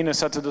main is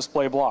set to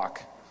display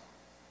block.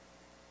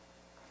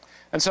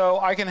 And so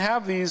I can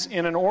have these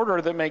in an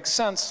order that makes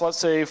sense, let's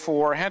say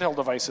for handheld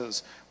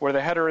devices, where the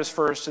header is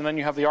first and then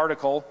you have the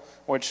article,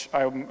 which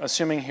I'm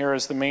assuming here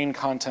is the main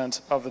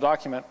content of the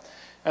document,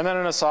 and then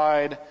an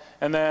aside,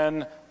 and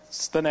then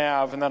the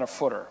nav, and then a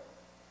footer.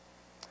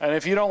 And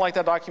if you don't like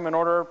that document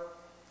order,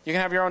 you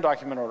can have your own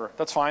document order.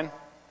 That's fine,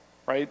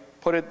 right?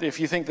 Put it, if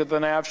you think that the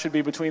nav should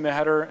be between the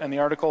header and the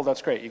article,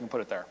 that's great, you can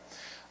put it there.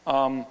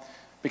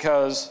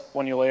 Because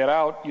when you lay it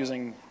out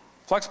using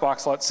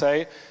Flexbox, let's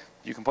say,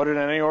 you can put it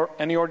in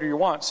any order you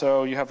want.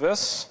 So you have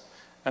this,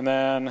 and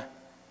then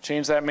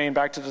change that main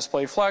back to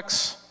display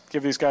flex,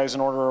 give these guys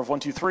an order of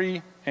 1, 2,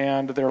 3,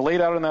 and they're laid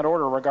out in that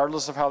order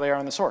regardless of how they are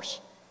in the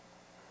source.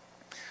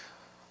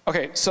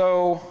 Okay,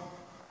 so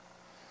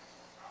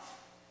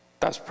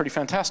that's pretty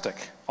fantastic.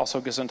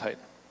 Also Gesundheit.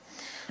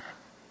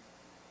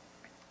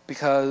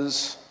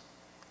 Because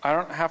I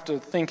don't have to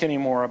think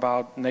anymore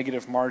about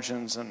negative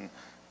margins and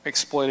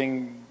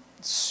exploiting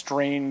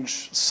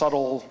strange,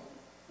 subtle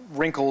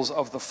wrinkles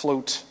of the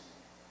float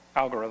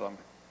algorithm.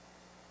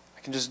 I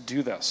can just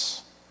do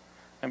this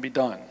and be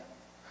done.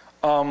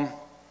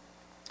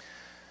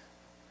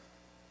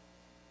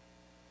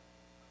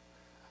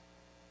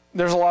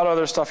 There's a lot of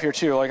other stuff here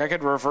too. Like I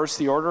could reverse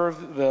the order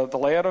of the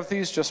layout of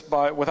these just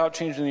by, without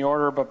changing the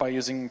order, but by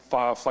using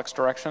flex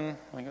direction,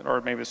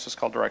 or maybe it's just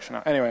called direction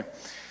now. Anyway,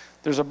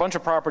 there's a bunch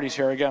of properties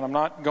here. Again, I'm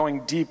not going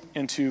deep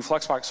into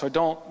Flexbox, so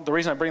the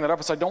reason I bring that up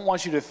is I don't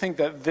want you to think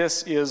that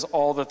this is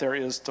all that there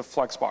is to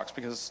Flexbox,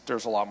 because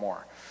there's a lot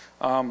more.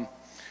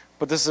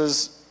 But this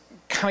is,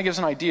 kind of gives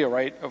an idea,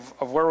 right,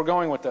 of where we're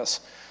going with this.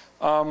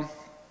 There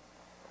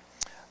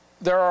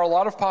are a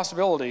lot of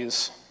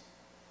possibilities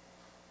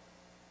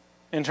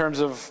in terms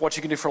of what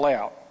you can do for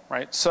layout,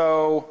 right?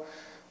 So,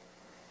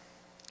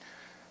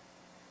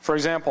 for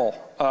example,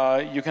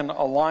 you can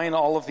align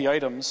all of the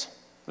items.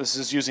 This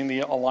is using the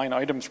align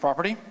items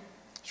property,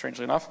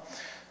 strangely enough,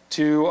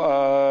 to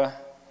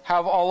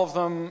have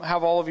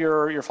all of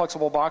your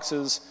flexible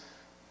boxes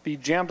be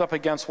jammed up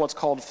against what's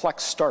called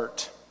flex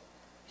start.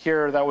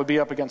 Here, that would be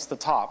up against the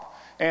top.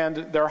 And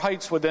their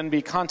heights would then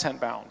be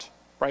content bound,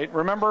 right?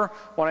 Remember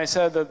when I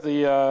said that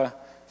the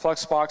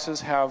flex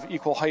boxes have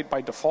equal height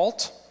by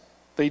default?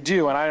 They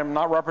do, and I am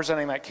not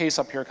representing that case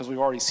up here because we've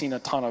already seen a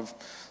ton of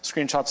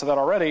screenshots of that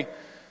already.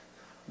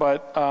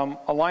 But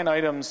align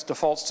items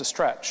defaults to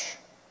stretch,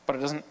 but it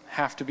doesn't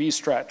have to be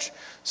stretch.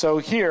 So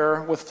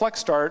here with flex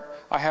start,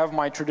 I have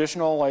my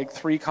traditional like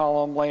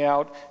 3-column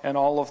layout, and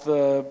all of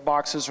the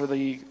boxes are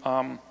the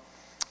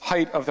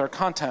height of their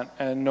content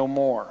and no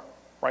more,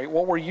 right?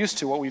 What we're used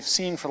to, what we've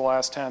seen for the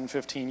last 10,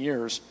 15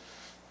 years.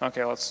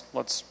 Okay, let's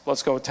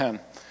go with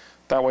 10.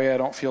 That way I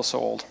don't feel so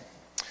old.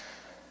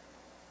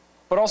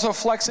 But also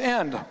flex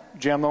end,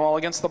 jam them all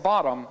against the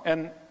bottom.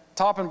 And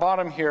top and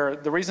bottom here,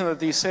 the reason that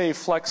these say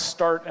flex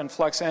start and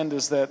flex end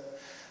is that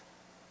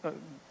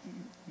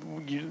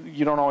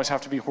you don't always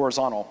have to be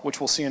horizontal, which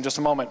we'll see in just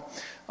a moment.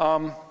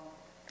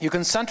 You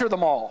can center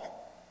them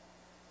all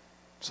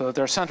so that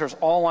their centers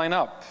all line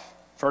up,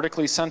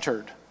 vertically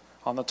centered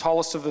on the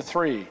tallest of the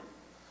 3.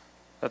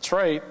 That's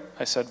right,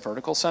 I said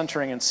vertical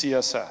centering in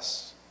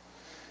CSS.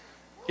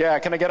 Yeah,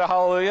 can I get a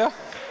hallelujah?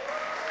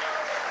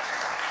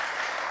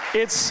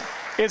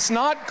 It's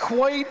not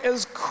quite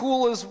as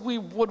cool as we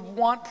would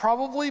want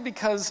probably,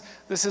 because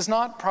this is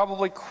not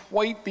probably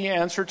quite the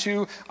answer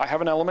to, I have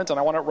an element and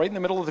I want it right in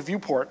the middle of the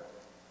viewport.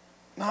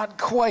 Not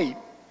quite.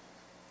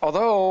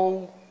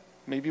 Although,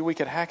 maybe we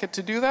could hack it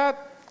to do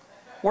that?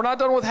 We're not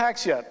done with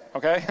hacks yet,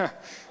 okay?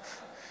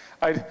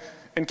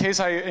 In case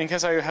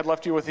I had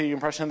left you with the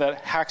impression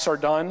that hacks are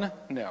done,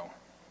 no.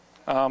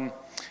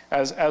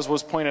 As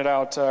was pointed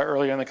out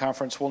earlier in the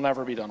conference, we'll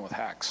never be done with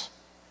hacks.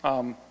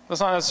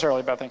 That's not necessarily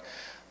a bad thing.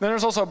 Then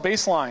there's also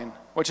baseline,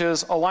 which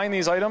is align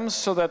these items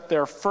so that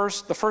the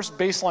first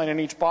baseline in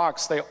each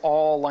box, they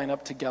all line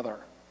up together.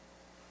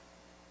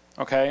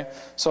 Okay?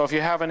 So if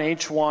you have an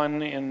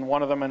H1 in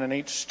one of them and an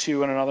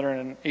H2 in another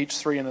and an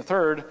H3 in the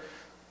third,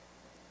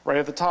 right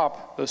at the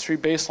top, those three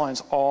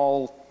baselines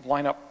all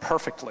line up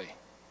perfectly.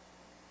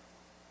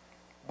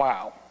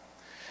 Wow.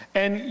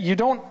 And you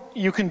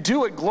can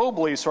do it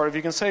globally, sort of.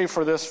 You can say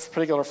for this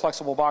particular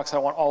flexible box, I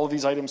want all of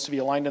these items to be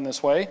aligned in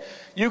this way.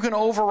 You can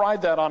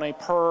override that on a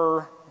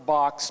per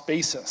box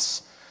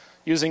basis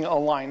using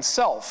align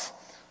self.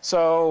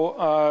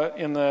 So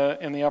in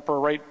the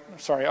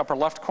upper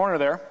left corner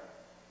there,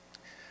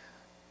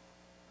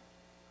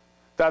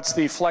 that's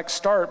the flex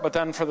start, but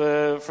then for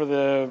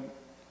the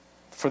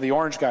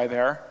orange guy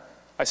there,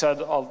 I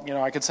said,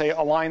 I could say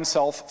align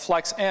self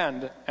flex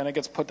end, and it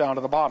gets put down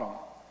to the bottom,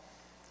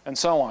 and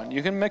so on.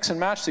 You can mix and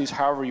match these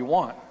however you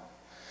want,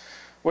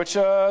 which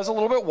is a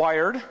little bit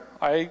wired,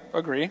 I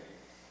agree.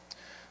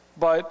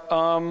 But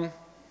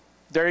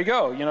there you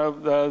go.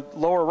 The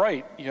lower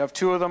right, you have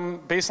two of them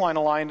baseline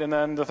aligned, and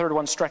then the third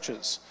one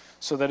stretches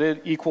so that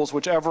it equals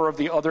whichever of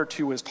the other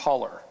two is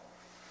taller.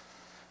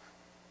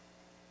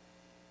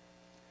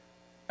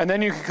 And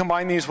then you can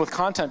combine these with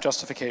content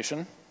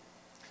justification,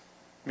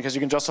 because you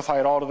can justify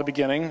it all to the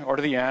beginning or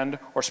to the end,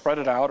 or spread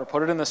it out, or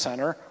put it in the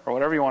center, or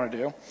whatever you want to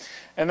do.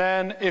 And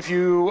then if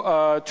you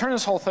turn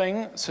this whole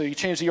thing, so you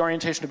change the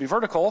orientation to be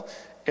vertical,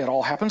 it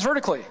all happens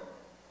vertically,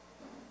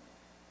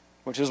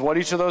 which is what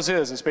each of those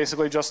is. It's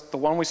basically just the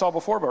one we saw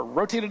before, but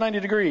rotated 90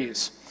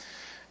 degrees.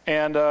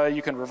 And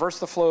you can reverse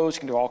the flows, you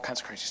can do all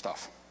kinds of crazy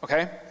stuff,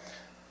 okay?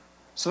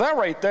 So that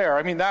right there,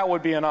 I mean, that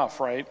would be enough,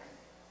 right?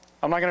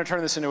 I'm not going to turn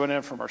this into an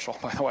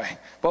infomercial, by the way.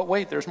 But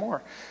wait, there's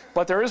more.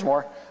 But there is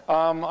more.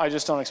 I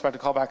just don't expect a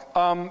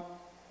callback.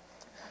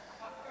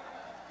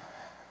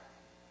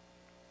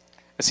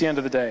 It's the end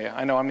of the day.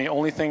 I know I'm the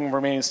only thing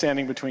remaining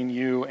standing between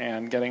you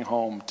and getting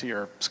home to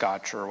your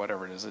scotch or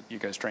whatever it is that you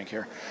guys drink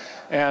here.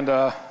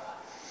 And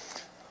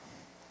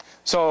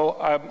so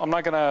I'm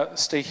not going to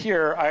stay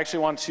here. I actually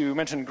want to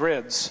mention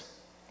grids.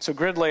 So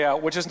grid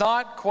layout, which is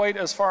not quite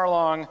as far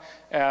along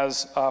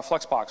as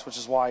Flexbox, which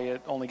is why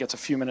it only gets a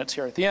few minutes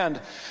here at the end.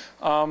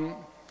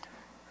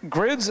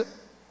 Grids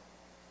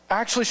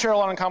actually share a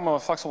lot in common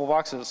with flexible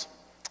boxes,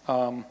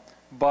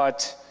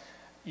 but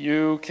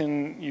you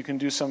can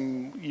do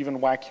some even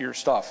wackier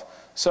stuff.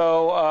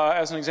 So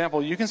as an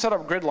example, you can set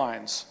up grid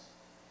lines.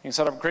 You can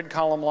set up grid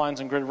column lines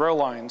and grid row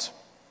lines,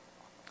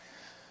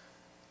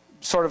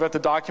 sort of at the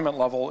document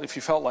level if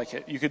you felt like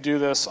it. You could do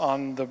this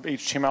on the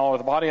HTML or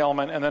the body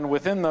element, and then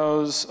within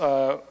those,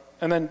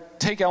 and then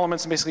take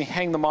elements and basically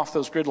hang them off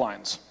those grid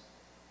lines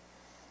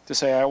to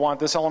say, I want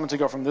this element to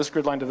go from this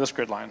grid line to this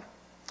grid line.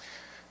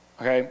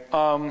 Okay,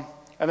 and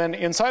then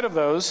inside of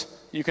those,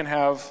 you can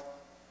have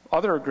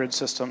other grid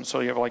systems.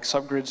 So you have like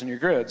subgrids in your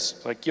grids.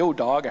 It's like, yo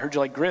dog, I heard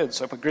you like grids,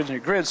 so I put grids in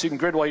your grids so you can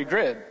grid while you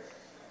grid.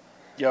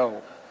 Yo.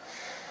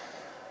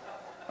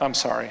 I'm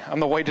sorry,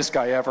 I'm the whitest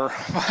guy ever.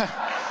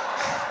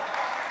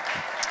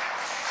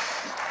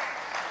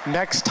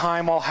 Next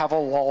time I'll have a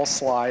lol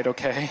slide,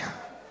 okay?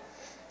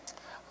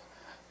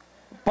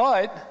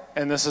 But,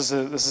 and this is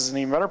an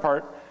even better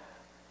part,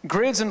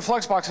 grids and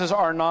flex boxes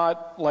are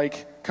not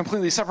like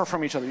completely separate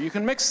from each other. You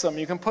can mix them.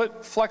 You can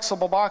put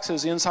flexible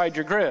boxes inside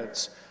your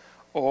grids,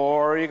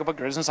 or you can put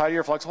grids inside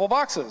your flexible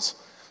boxes.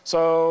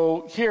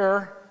 So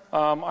here,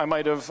 I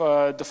might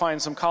have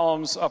defined some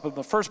columns up in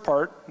the first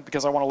part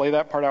because I want to lay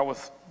that part out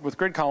with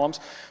grid columns.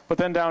 But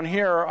then down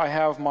here, I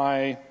have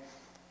my,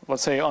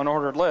 let's say,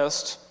 unordered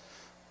list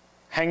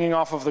hanging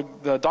off of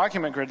the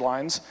document grid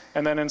lines,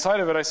 and then inside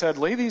of it I said,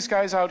 lay these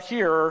guys out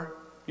here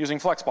using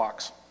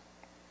Flexbox.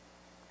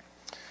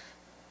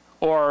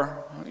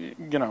 Or, you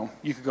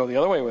could go the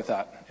other way with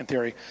that, in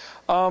theory.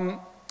 Now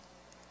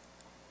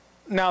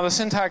the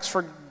syntax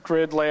for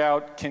grid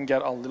layout can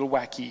get a little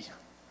wacky.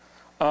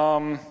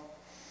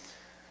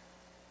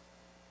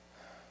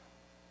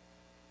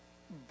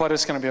 But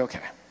it's going to be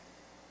okay.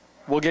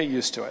 We'll get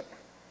used to it.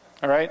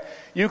 All right,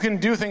 you can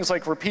do things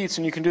like repeats,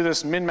 and you can do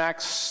this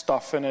min-max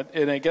stuff, and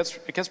it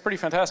gets pretty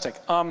fantastic.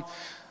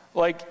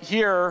 Like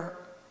here,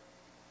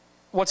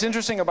 what's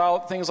interesting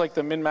about things like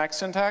the min-max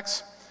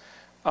syntax,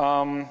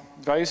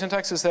 value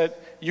syntax, is that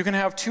you can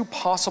have two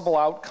possible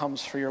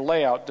outcomes for your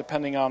layout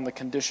depending on the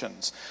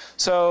conditions.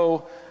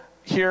 So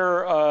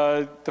here,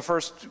 the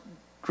first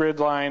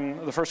grid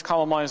line, the first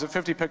column line is at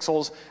 50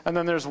 pixels, and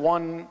then there's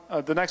one.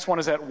 The next one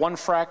is at 1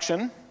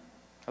 fraction.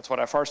 That's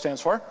what FR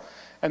stands for.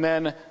 And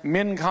then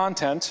min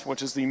content,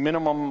 which is the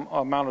minimum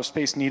amount of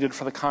space needed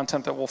for the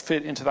content that will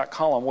fit into that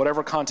column,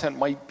 whatever content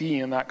might be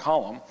in that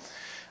column.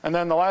 And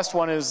then the last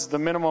one is the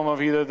minimum of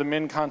either the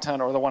min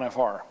content or the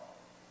 1FR.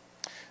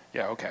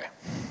 Yeah, okay.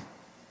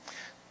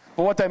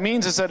 But what that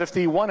means is that if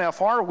the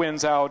 1FR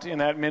wins out in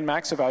that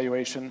min-max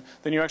evaluation,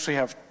 then you actually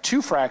have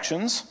 2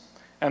 fractions,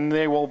 and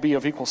they will be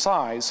of equal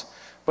size.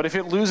 But if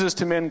it loses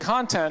to min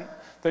content,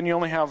 then you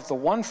only have the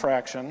 1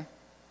 fraction,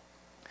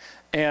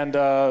 and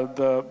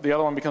the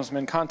other one becomes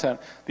min content.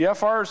 The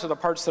FRs are the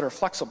parts that are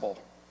flexible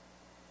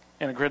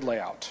in a grid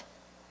layout,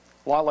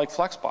 a lot like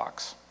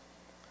Flexbox.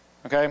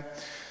 Okay?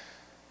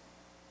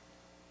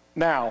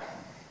 Now,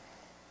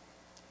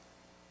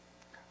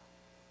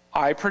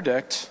 I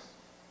predict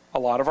a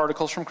lot of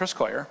articles from Chris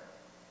Coyier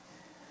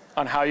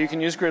on how you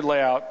can use grid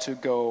layout to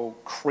go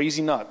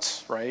crazy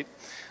nuts, right?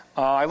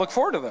 I look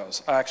forward to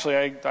those.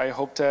 Actually, I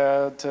hope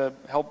to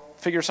help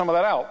figure some of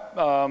that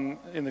out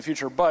in the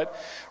future. But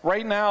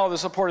right now, the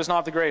support is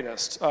not the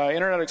greatest.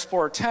 Internet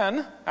Explorer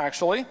 10,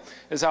 actually,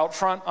 is out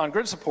front on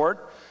grid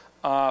support.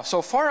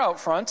 So far out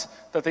front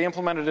that they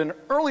implemented an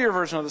earlier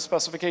version of the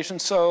specification,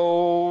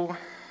 so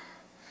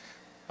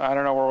I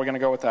don't know where we're going to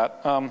go with that.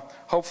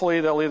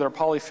 Hopefully, they'll either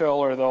polyfill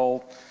or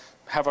they'll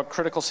have a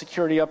critical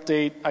security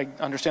update. I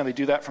understand they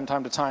do that from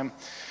time to time,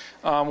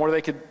 where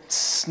they could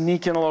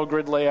sneak in a little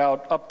grid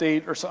layout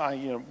update or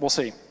so. We'll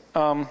see.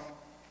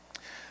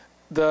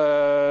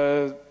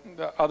 The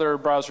other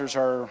browsers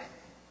are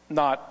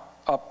not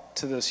up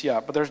to this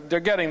yet, but they're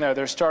getting there.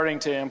 They're starting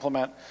to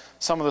implement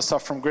some of the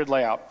stuff from grid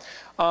layout.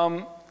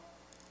 And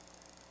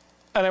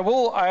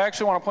I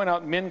actually want to point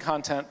out min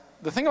content.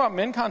 The thing about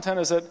min content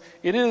is that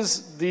it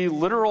is the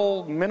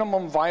literal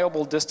minimum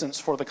viable distance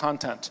for the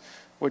content,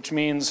 which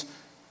means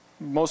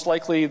most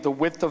likely the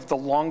width of the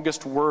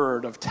longest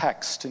word of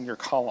text in your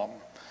column.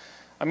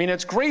 I mean,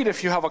 it's great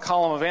if you have a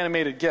column of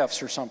animated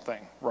GIFs or something,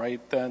 right?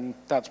 Then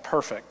that's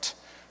perfect.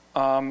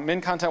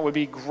 Min content would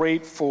be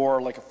great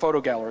for like a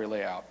photo gallery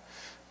layout.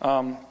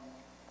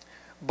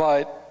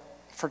 But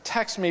for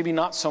text, maybe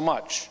not so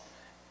much.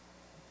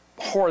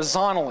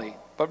 Horizontally,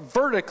 but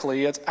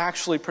vertically, it's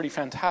actually pretty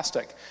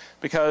fantastic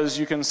because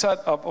you can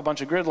set up a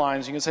bunch of grid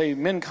lines. You can say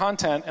min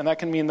content, and that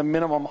can mean the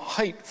minimum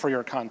height for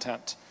your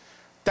content.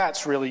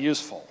 That's really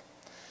useful.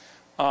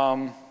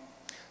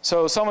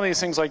 So some of these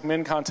things like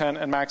min content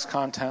and max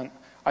content,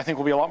 I think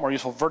will be a lot more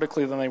useful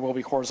vertically than they will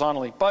be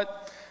horizontally.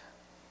 But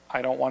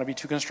I don't want to be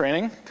too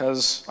constraining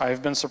because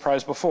I've been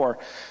surprised before.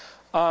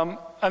 And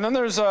then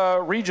there's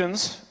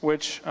regions,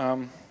 which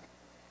are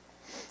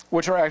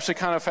actually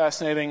kind of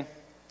fascinating.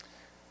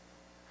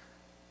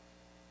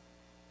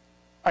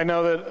 I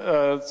know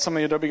that some of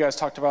the Adobe guys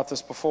talked about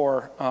this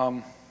before.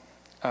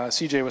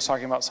 CJ was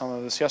talking about some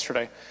of this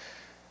yesterday.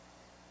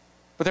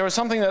 But there was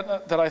something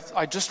that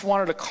I just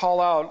wanted to call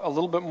out a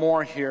little bit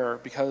more here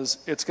because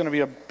it's going to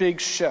be a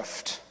big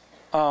shift,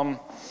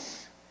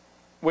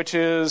 which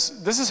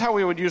is, this is how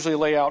we would usually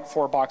lay out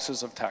 4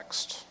 boxes of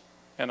text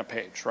in a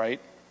page,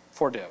 right?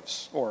 4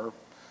 divs, or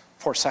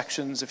 4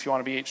 sections if you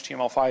want to be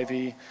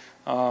HTML5e,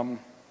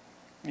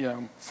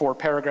 4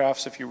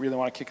 paragraphs if you really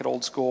want to kick it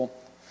old school.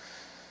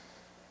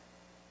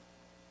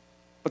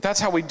 But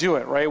that's how we do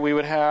it, right? We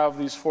would have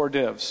these 4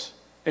 divs.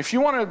 If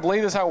you want to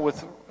lay this out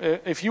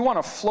if you want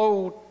to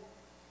flow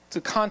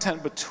the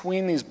content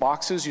between these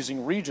boxes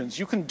using regions,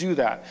 you can do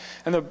that.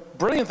 And the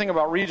brilliant thing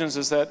about regions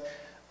is that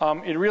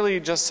it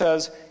really just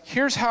says,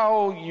 here's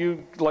how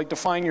you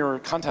define your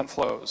content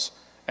flows.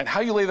 And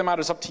how you lay them out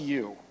is up to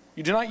you.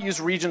 You do not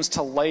use regions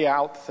to lay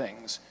out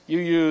things. You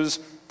use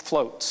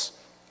floats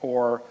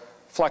or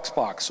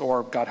flexbox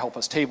or, God help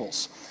us,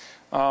 tables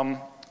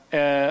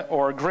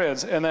or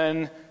grids. And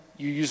then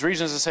you use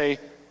regions to say,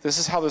 this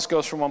is how this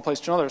goes from one place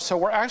to another. So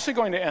we're actually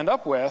going to end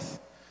up with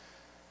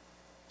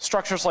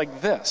structures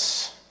like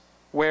this,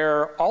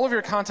 where all of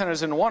your content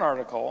is in one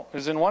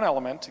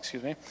element,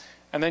 excuse me,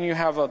 and then you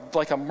have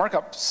like a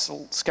markup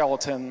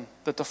skeleton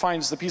that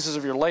defines the pieces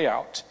of your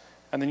layout.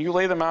 And then you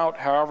lay them out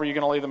however you're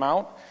going to lay them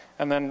out,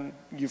 and then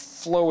you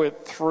flow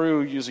it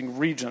through using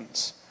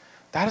regions.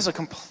 That is a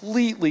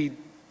completely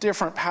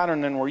different pattern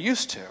than we're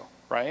used to,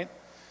 right?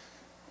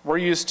 We're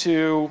used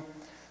to,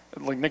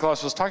 like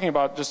Nicholas was talking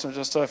about just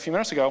a few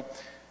minutes ago,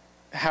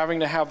 having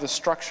to have the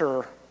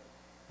structure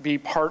be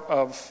part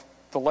of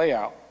the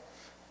layout.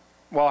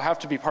 Well, have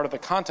to be part of the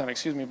content,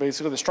 excuse me,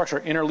 basically the structure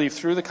interleave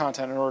through the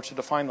content in order to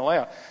define the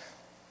layout.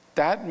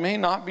 That may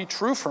not be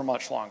true for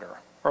much longer,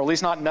 or at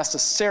least not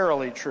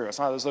necessarily true. It's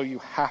not as though you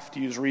have to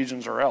use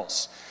regions or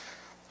else.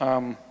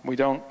 We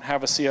don't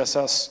have a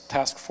CSS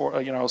task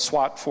force,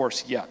 SWAT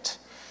force yet.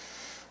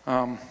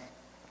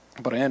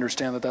 But I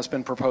understand that that's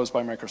been proposed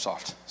by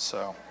Microsoft,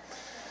 so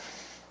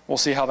we'll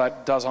see how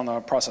that does on the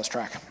process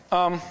track.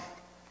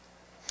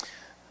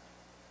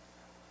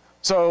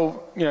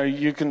 So,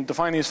 you can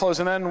define these flows,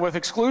 and then with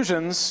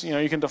exclusions,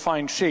 you can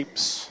define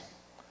shapes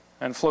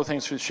and flow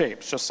things through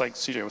shapes, just like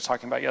CJ was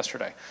talking about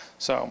yesterday.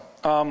 So,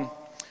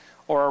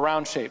 or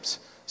around shapes.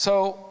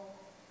 So,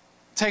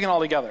 taken all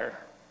together,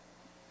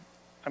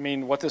 I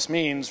mean, what this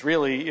means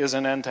really is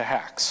an end to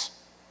hacks.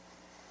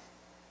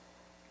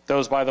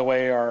 Those, by the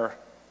way, are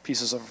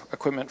pieces of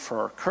equipment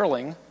for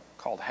curling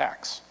called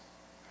hacks.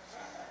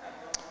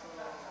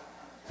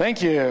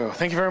 Thank you.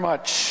 Thank you very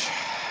much.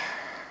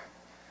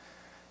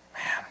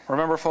 Man,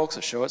 remember, folks,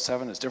 a show at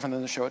 7 is different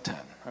than the show at 10.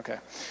 Okay.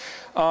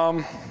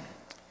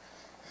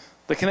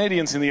 The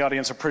Canadians in the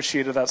audience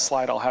appreciated that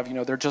slide. I'll have you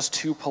know, they're just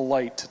too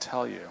polite to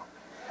tell you.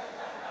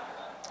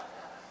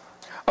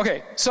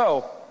 Okay,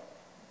 so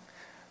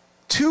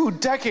 2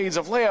 decades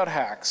of layout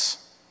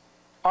hacks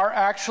are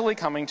actually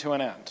coming to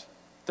an end.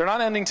 They're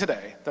not ending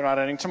today, they're not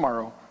ending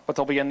tomorrow, but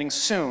they'll be ending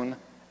soon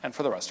and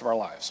for the rest of our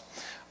lives.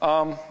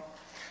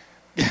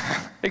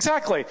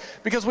 Exactly,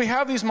 because we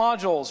have these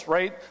modules,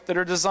 right, that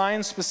are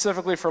designed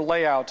specifically for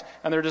layout,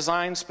 and they're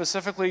designed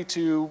specifically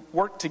to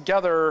work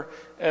together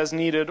as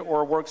needed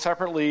or work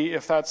separately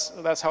if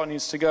that's how it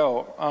needs to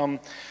go. And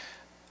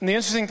the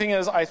interesting thing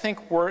is, I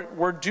think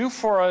we're due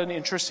for an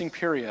interesting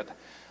period.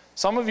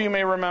 Some of you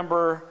may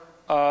remember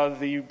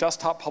the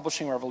desktop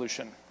publishing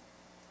revolution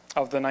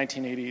of the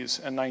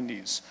 1980s and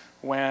 90s,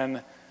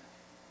 when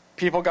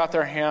people got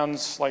their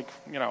hands, like,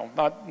 you know,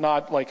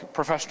 not like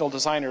professional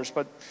designers,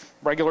 but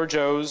regular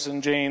Joes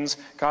and Janes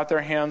got their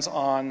hands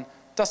on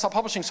desktop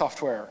publishing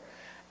software,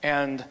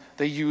 and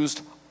they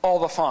used all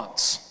the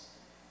fonts,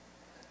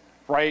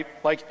 right?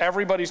 Like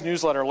everybody's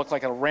newsletter looked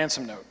like a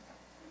ransom note.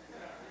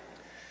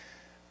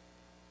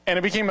 And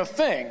it became a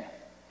thing,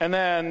 and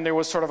then there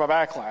was sort of a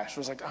backlash. It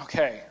was like,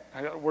 okay,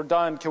 we're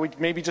done. Can we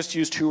maybe just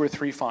use 2 or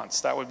 3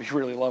 fonts? That would be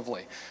really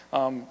lovely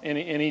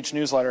in each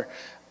newsletter.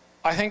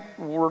 I think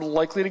we're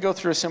likely to go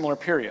through a similar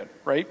period,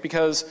 right?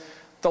 Because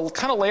the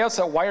kind of layouts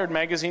that Wired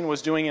magazine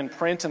was doing in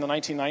print in the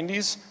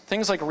 1990s,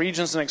 things like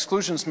regions and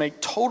exclusions make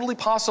totally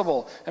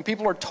possible, and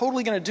people are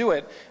totally going to do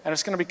it, and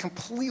it's going to be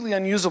completely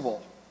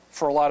unusable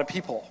for a lot of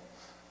people.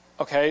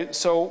 Okay,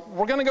 so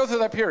we're going to go through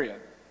that period,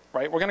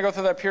 right? We're going to go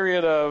through that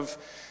period of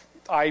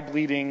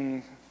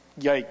eye-bleeding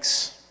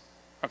yikes,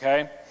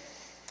 okay?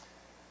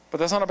 But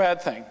that's not a bad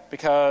thing,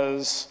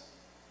 because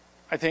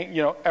I think,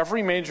 you know,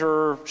 every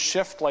major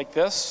shift like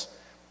this,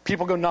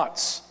 people go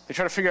nuts. They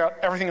try to figure out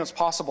everything that's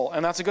possible,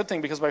 and that's a good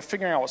thing, because by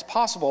figuring out what's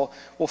possible,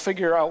 we'll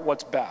figure out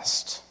what's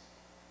best.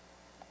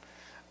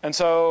 And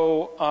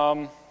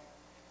so,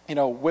 you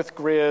know, with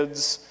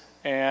grids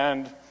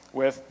and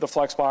with the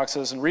flex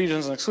boxes and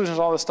regions and exclusions,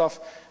 all this stuff,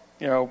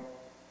 you know,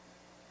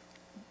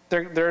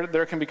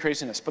 there can be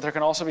craziness, but there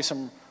can also be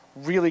some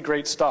really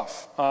great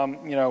stuff,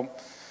 you know,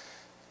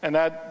 and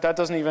that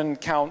doesn't even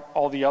count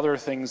all the other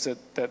things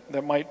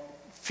that might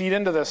feed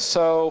into this.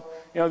 So,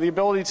 you know, the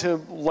ability to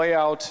lay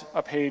out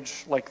a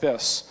page like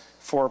this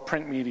for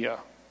print media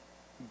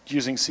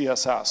using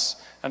CSS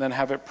and then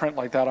have it print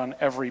like that on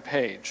every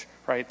page,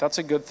 right? That's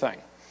a good thing.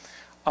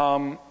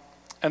 And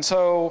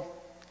so,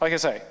 like I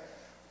say,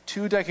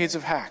 2 decades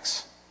of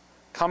hacks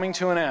coming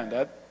to an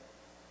end,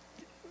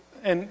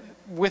 and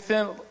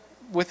within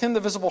the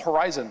visible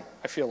horizon,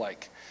 I feel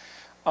like.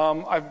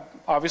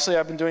 Obviously,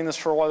 I've been doing this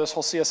for a while, this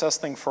whole CSS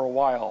thing for a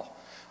while.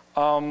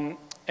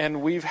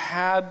 And we've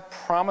had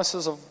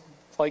promises of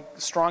like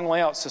strong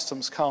layout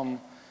systems come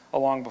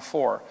along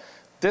before.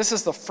 This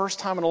is the first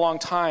time in a long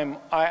time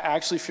I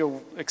actually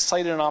feel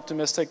excited and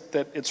optimistic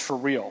that it's for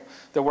real,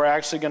 that we're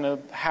actually going to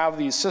have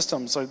these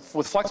systems. So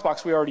with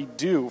Flexbox, we already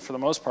do for the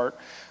most part,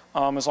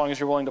 as long as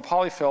you're willing to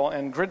polyfill.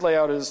 And grid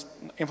layout is,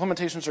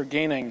 implementations are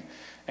gaining.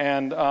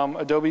 And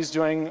Adobe's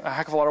doing a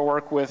heck of a lot of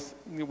work with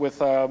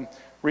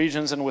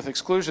regions and with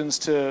exclusions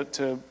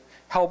to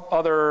help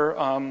other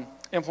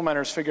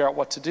implementers figure out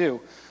what to do.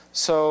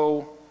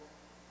 So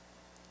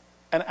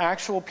an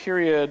actual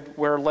period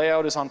where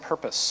layout is on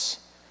purpose,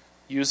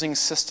 using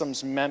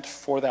systems meant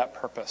for that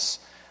purpose.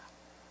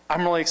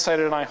 I'm really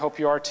excited, and I hope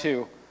you are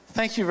too.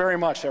 Thank you very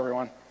much,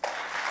 everyone.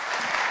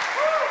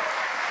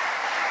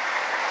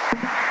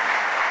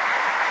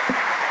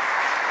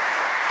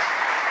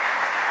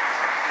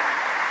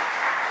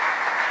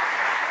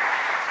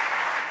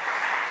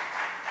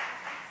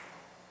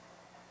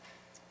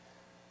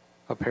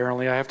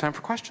 Apparently, I have time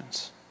for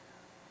questions.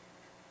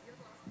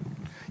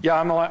 Yeah,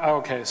 I'm the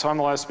okay, so I'm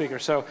the last speaker.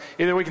 So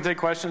either we can take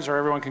questions or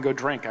everyone can go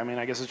drink. I mean,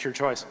 I guess it's your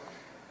choice.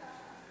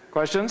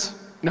 Questions?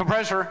 No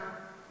pressure.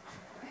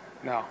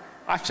 No,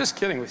 I'm just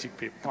kidding with you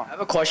people. Come on. I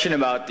have a question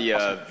about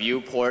the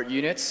viewport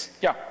units.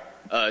 Yeah.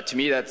 To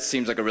me, that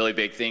seems like a really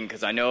big thing,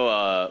 because I know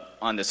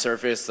on the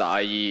Surface,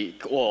 the IE,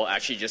 well,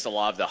 actually just a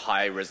lot of the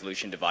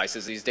high-resolution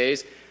devices these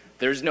days,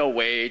 there's no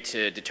way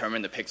to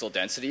determine the pixel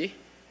density.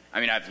 I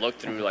mean, I've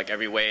looked through like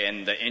every way,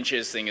 and the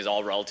inches thing is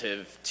all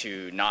relative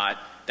to not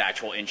the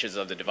actual inches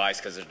of the device,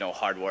 because there's no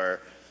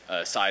hardware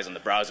size on the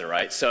browser,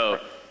 right? So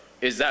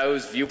is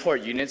those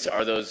viewport units,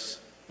 are those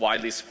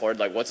widely supported?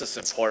 Like, what's the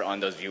support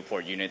on those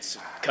viewport units?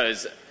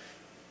 Because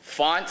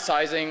font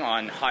sizing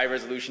on high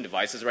resolution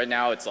devices right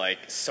now, it's like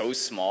so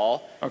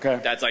small. Okay.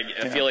 That's like,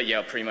 I feel like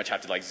you pretty much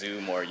have to like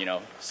zoom, or, you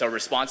know, so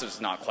responsive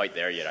is not quite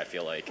there yet, I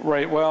feel like.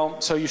 Right,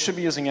 well, so you should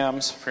be using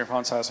ems for your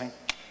font sizing.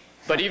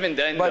 But even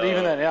then, but though,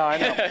 even then, yeah, I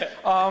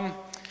know.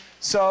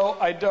 So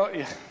I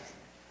don't,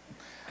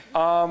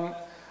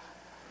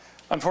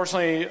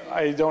 unfortunately,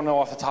 I don't know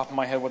off the top of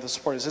my head what the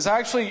support is. It's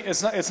actually,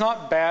 it's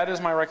not bad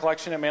as my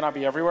recollection. It may not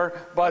be everywhere,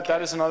 but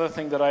that is another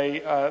thing that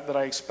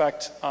I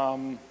expect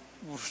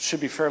should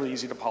be fairly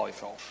easy to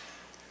polyfill.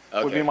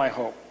 Okay. Would be my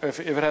hope. If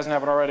it hasn't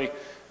happened already.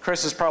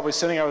 Chris is probably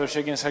sitting over there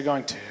shaking his head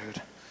going,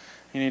 dude,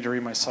 you need to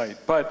read my site.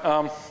 But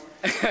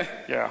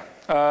yeah.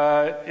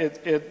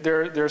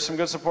 There's some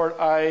good support.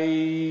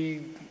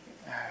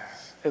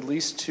 At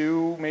least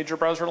 2 major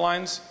browser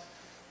lines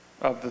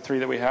of the 3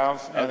 that we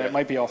have, and it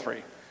might be all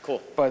 3.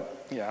 Cool.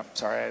 But yeah,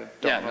 sorry, I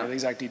don't know the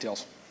exact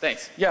details.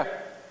 Thanks. Yeah.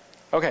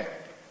 Okay.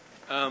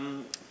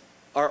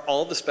 Are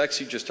all the specs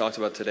you just talked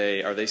about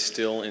today, are they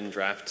still in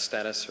draft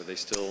status? Are they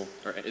still,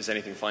 or is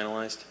anything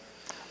finalized?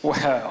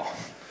 Well,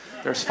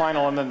 there's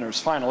final and then there's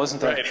final, isn't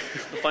there? Right.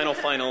 The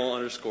final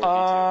underscore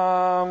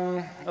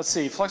V2. Let's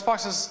see.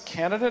 Flexbox's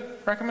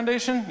candidate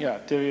recommendation? Yeah,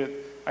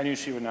 I knew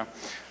she would know.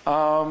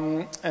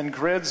 And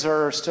grids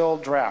are still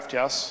draft,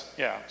 yes?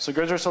 Yeah, so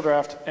grids are still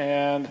draft.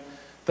 And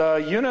the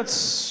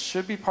units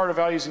should be part of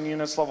values in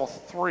units level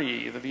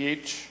 3, the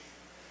VH.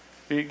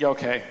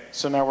 Okay,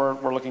 so now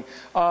we're looking.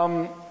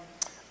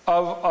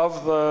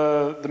 Of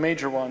the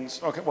major ones,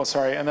 okay, well,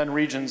 sorry, and then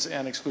regions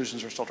and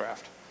exclusions are still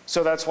draft.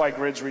 So that's why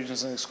grids,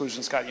 regions, and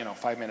exclusions got,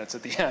 5 minutes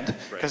at the end,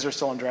 because they're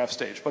still in draft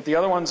stage. But the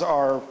other ones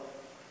are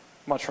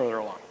much further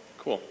along.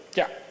 Cool.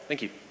 Yeah.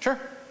 Thank you. Sure.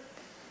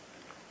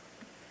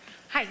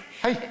 Hi.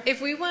 Hi.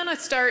 If we want to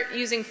start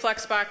using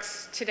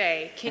Flexbox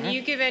today, can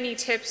you give any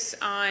tips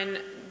on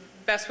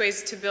best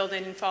ways to build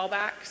in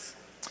fallbacks?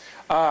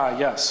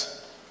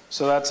 Yes.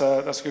 So that's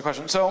a good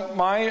question. So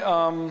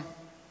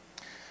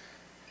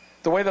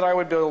the way that I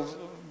would build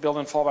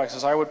in fallbacks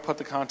is I would put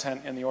the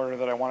content in the order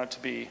that I want it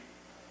to be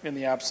in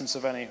the absence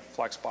of any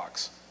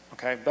Flexbox.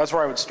 Okay, that's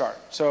where I would start.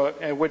 So,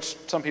 which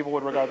some people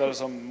would regard that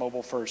as a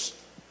mobile-first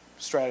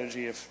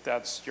strategy, if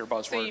that's your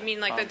buzzword. So you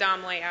mean like the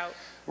DOM layout?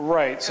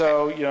 Right.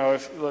 Okay.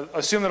 So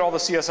assume that all the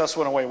CSS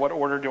went away. What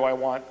order do I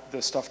want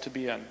this stuff to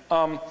be in?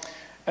 And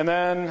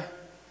then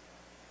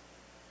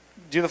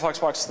do the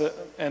Flexbox,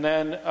 and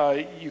then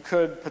you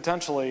could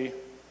potentially,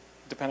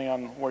 depending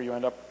on where you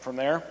end up from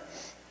there,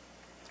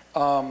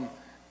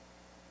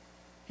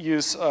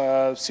 use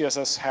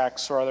CSS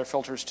hacks or other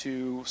filters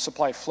to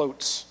supply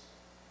floats,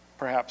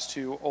 perhaps,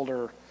 to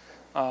older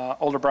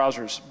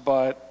browsers.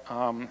 But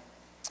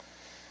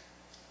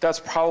that's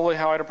probably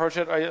how I'd approach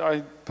it.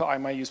 I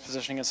might use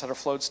positioning instead of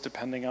floats,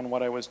 depending on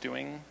what I was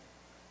doing.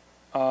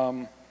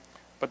 But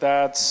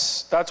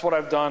that's what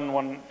I've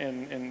done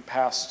in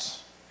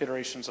past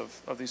iterations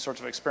of these sorts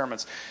of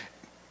experiments.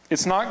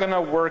 It's not going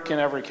to work in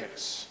every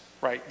case.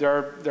 Right,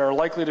 there are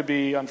likely to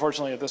be,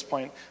 unfortunately at this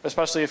point,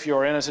 especially if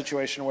you're in a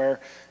situation where,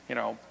 15%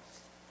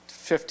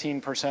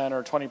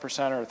 or 20%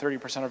 or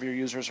 30% of your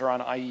users are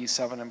on IE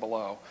 7 and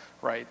below,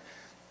 right?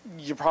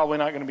 You're probably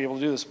not going to be able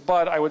to do this,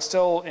 but I would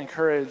still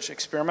encourage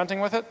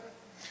experimenting with it.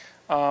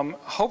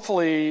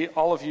 Hopefully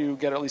all of you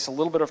get at least a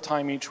little bit of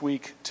time each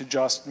week to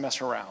just mess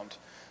around,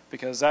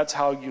 because that's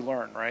how you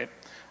learn, right?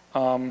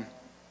 And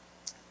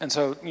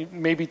so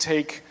maybe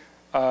take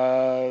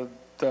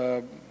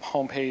the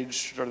home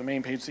page or the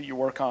main page that you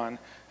work on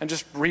and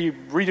just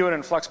redo it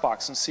in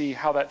Flexbox and see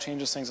how that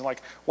changes things and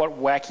like what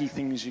wacky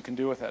things you can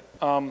do with it.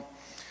 And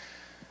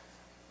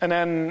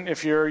then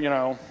if you're,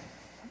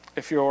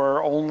 if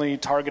you're only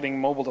targeting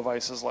mobile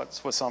devices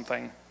with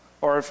something,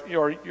 or if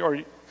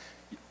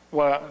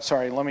well,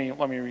 sorry, let me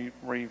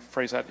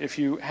rephrase that. If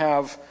you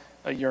have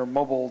your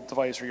mobile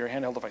device or your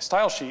handheld device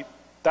style sheet,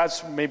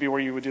 that's maybe where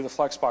you would do the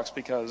Flexbox,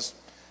 because,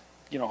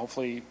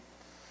 hopefully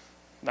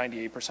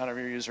 98% of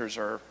your users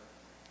are,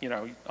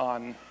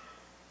 on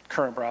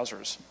current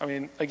browsers. I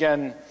mean,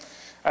 again,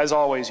 as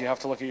always, you have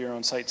to look at your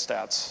own site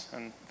stats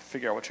and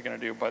figure out what you're going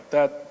to do. But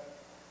that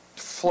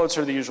floats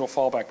are the usual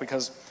fallback,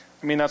 because,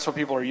 I mean, that's what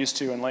people are used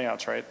to in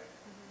layouts, right?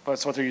 But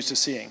it's what they're used to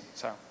seeing.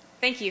 So.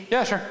 Thank you.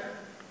 Yeah, sure.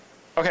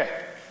 Okay.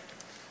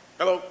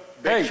 Hello,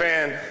 big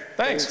fan.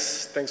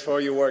 Thanks. Thanks for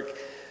all your work.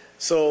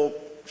 So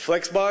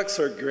Flexbox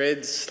or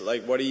grids,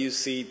 like what do you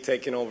see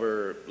taking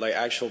over like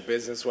actual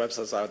business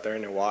websites out there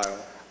in a while?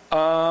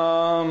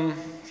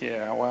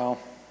 Yeah, well.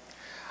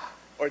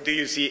 Or do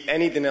you see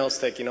anything else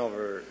taking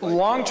over? Like,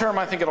 long term,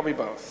 I think it'll be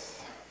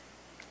both.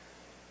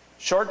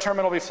 Short term,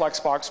 it'll be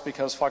Flexbox,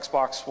 because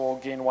Flexbox will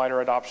gain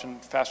wider adoption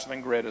faster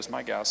than grid, is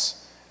my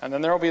guess. And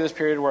then there will be this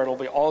period where it'll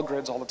be all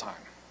grids all the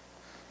time,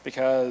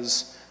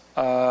 because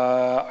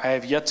I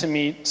have yet to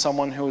meet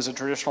someone who is a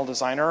traditional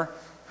designer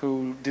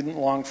who didn't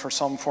long for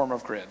some form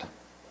of grid.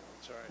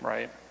 That's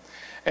right?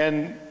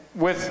 And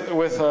with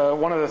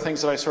one of the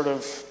things that I sort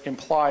of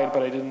implied,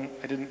 but I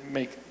didn't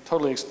make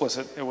totally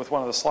explicit with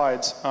one of the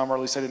slides, or at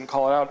least I didn't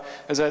call it out,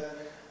 is that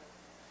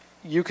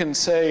you can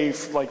say,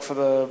 like for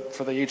the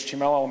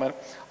HTML element,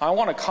 I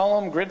want a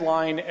column grid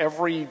line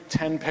every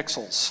 10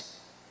 pixels.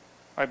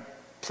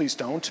 Please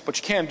don't, but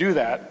you can do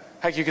that.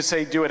 Heck, you could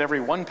say do it every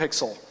 1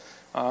 pixel.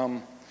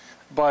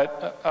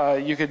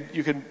 But you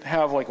could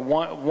have like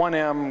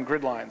 1M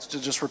grid lines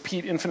to just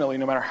repeat infinitely,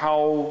 no matter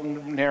how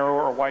narrow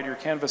or wide your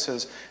canvas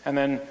is, and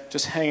then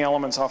just hang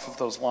elements off of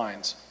those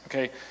lines.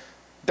 Okay,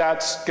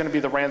 that's going to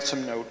be the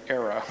ransom note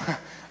era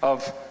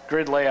of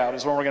grid layout,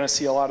 is when we're going to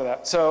see a lot of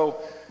that.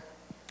 So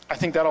I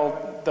think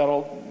that'll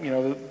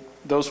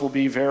those will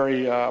be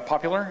very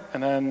popular,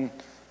 and then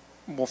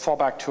we'll fall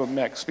back to a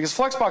mix, because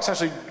Flexbox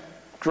actually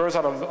grows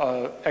out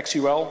of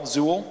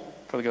XUL,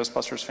 for the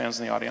Ghostbusters fans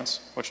in the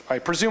audience, which I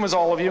presume is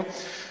all of you.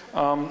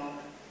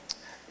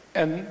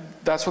 And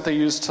that's what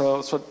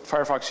that's what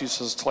Firefox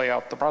uses to lay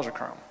out the browser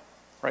Chrome,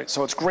 right?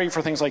 So it's great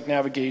for things like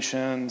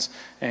navigations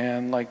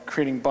and like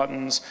creating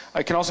buttons.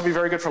 It can also be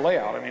very good for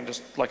layout, I mean,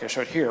 just like I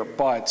showed here,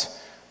 but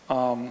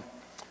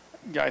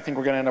yeah, I think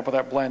we're going to end up with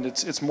that blend.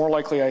 It's more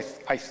likely, I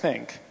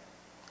think,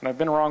 and I've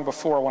been wrong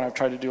before when I've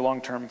tried to do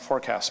long-term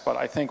forecasts, but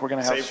I think we're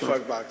going to have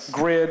sort of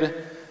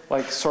grid,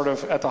 like sort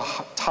of at the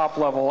top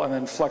level, and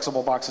then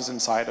flexible boxes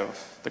inside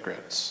of the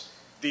grids.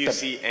 Do you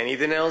see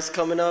anything else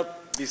coming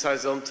up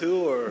besides them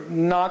two, or?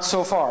 Not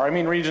so far. I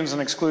mean, regions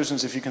and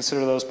exclusions, if you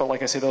consider those, but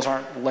like I say, those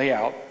aren't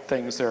layout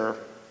things.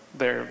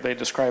 They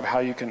describe how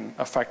you can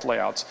affect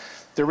layouts.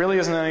 There really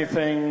isn't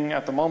anything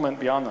at the moment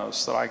beyond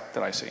those that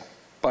I see.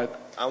 But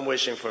I'm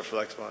wishing for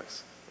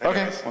Flexbox.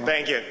 Okay. Anyways,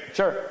 thank you.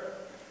 Sure.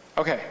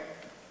 Okay.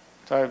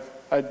 So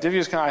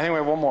Divya's I think we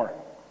have one more.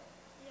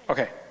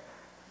 Okay.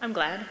 I'm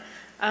glad.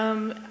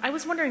 I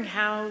was wondering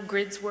how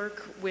grids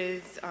work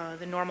with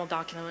the normal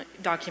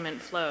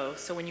document flow.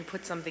 So when you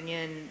put something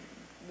in,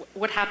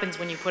 what happens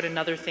when you put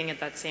another thing at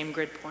that same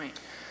grid point?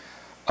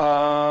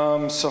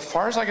 So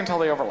far as I can tell,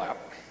 they overlap.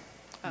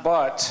 Oh.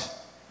 But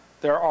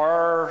there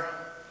are,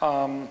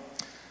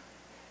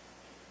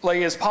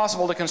 like, it's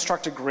possible to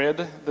construct a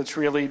grid that's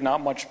really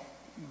not much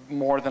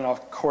more than a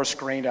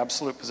coarse-grained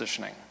absolute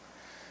positioning.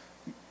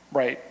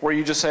 Right, where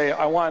you just say,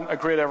 I want a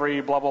grid every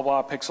blah, blah,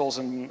 blah pixels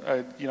and,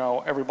 you know,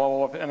 every blah,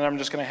 blah, blah, and then I'm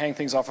just going to hang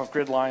things off of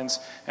grid lines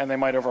and they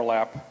might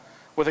overlap.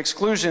 With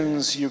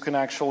exclusions, you can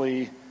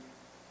actually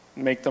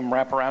make them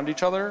wrap around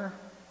each other,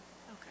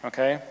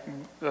 okay?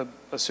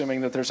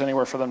 Assuming that there's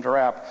anywhere for them to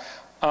wrap.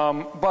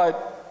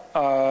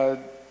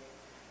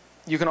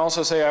 You can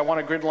also say, I want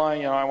a grid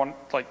line, you know, I want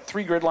like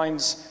 3 grid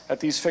lines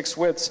at these fixed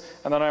widths,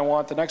 and then I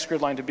want the next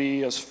grid line to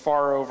be as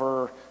far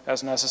over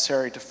as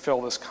necessary to fill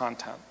this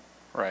content,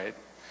 right?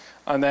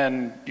 And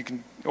then you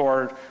can,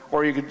 or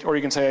you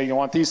can say you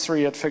want these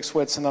 3 at fixed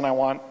widths, and then I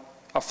want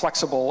a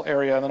flexible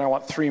area, and then I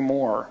want 3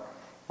 more,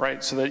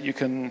 right? So that you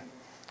can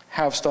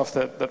have stuff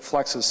that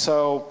flexes.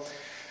 So,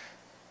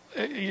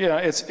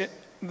 yeah,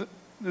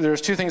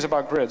 there's 2 things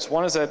about grids.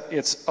 One is that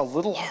it's a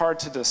little hard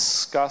to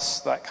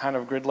discuss that kind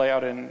of grid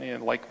layout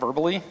in like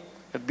verbally.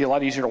 It'd be a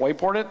lot easier to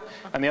whiteboard it.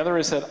 And the other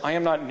is that I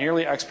am not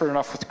nearly expert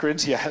enough with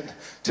grids yet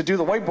to do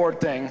the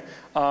whiteboard thing.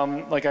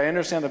 Like I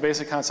understand the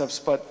basic concepts,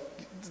 but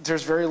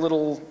there's very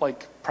little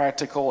like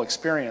practical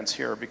experience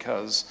here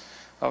because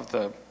of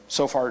the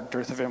so far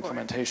dearth of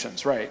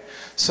implementations, right?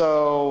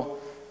 So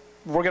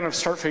we're going to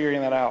start figuring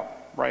that out,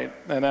 right?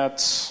 And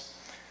that's,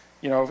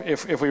 you know,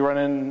 if we run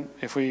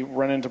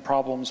into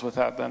problems with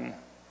that, then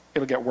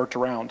it'll get worked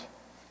around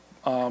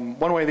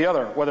one way or the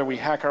other, whether we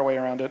hack our way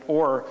around it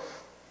or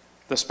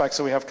the specs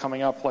that we have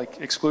coming up,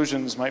 like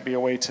exclusions, might be a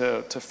way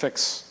to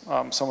fix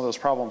some of those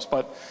problems.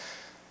 But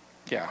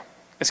yeah,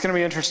 it's going to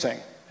be interesting.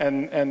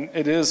 And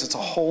it's a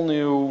whole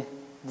new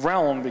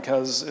realm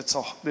because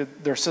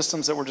they're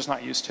systems that we're just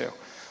not used to.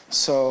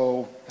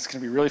 So it's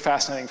going to be really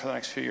fascinating for the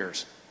next few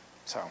years.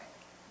 So,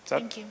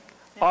 Thank you.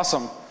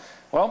 Awesome.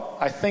 Well,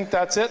 I think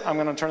that's it. I'm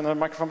going to turn the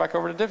microphone back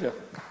over to Divya.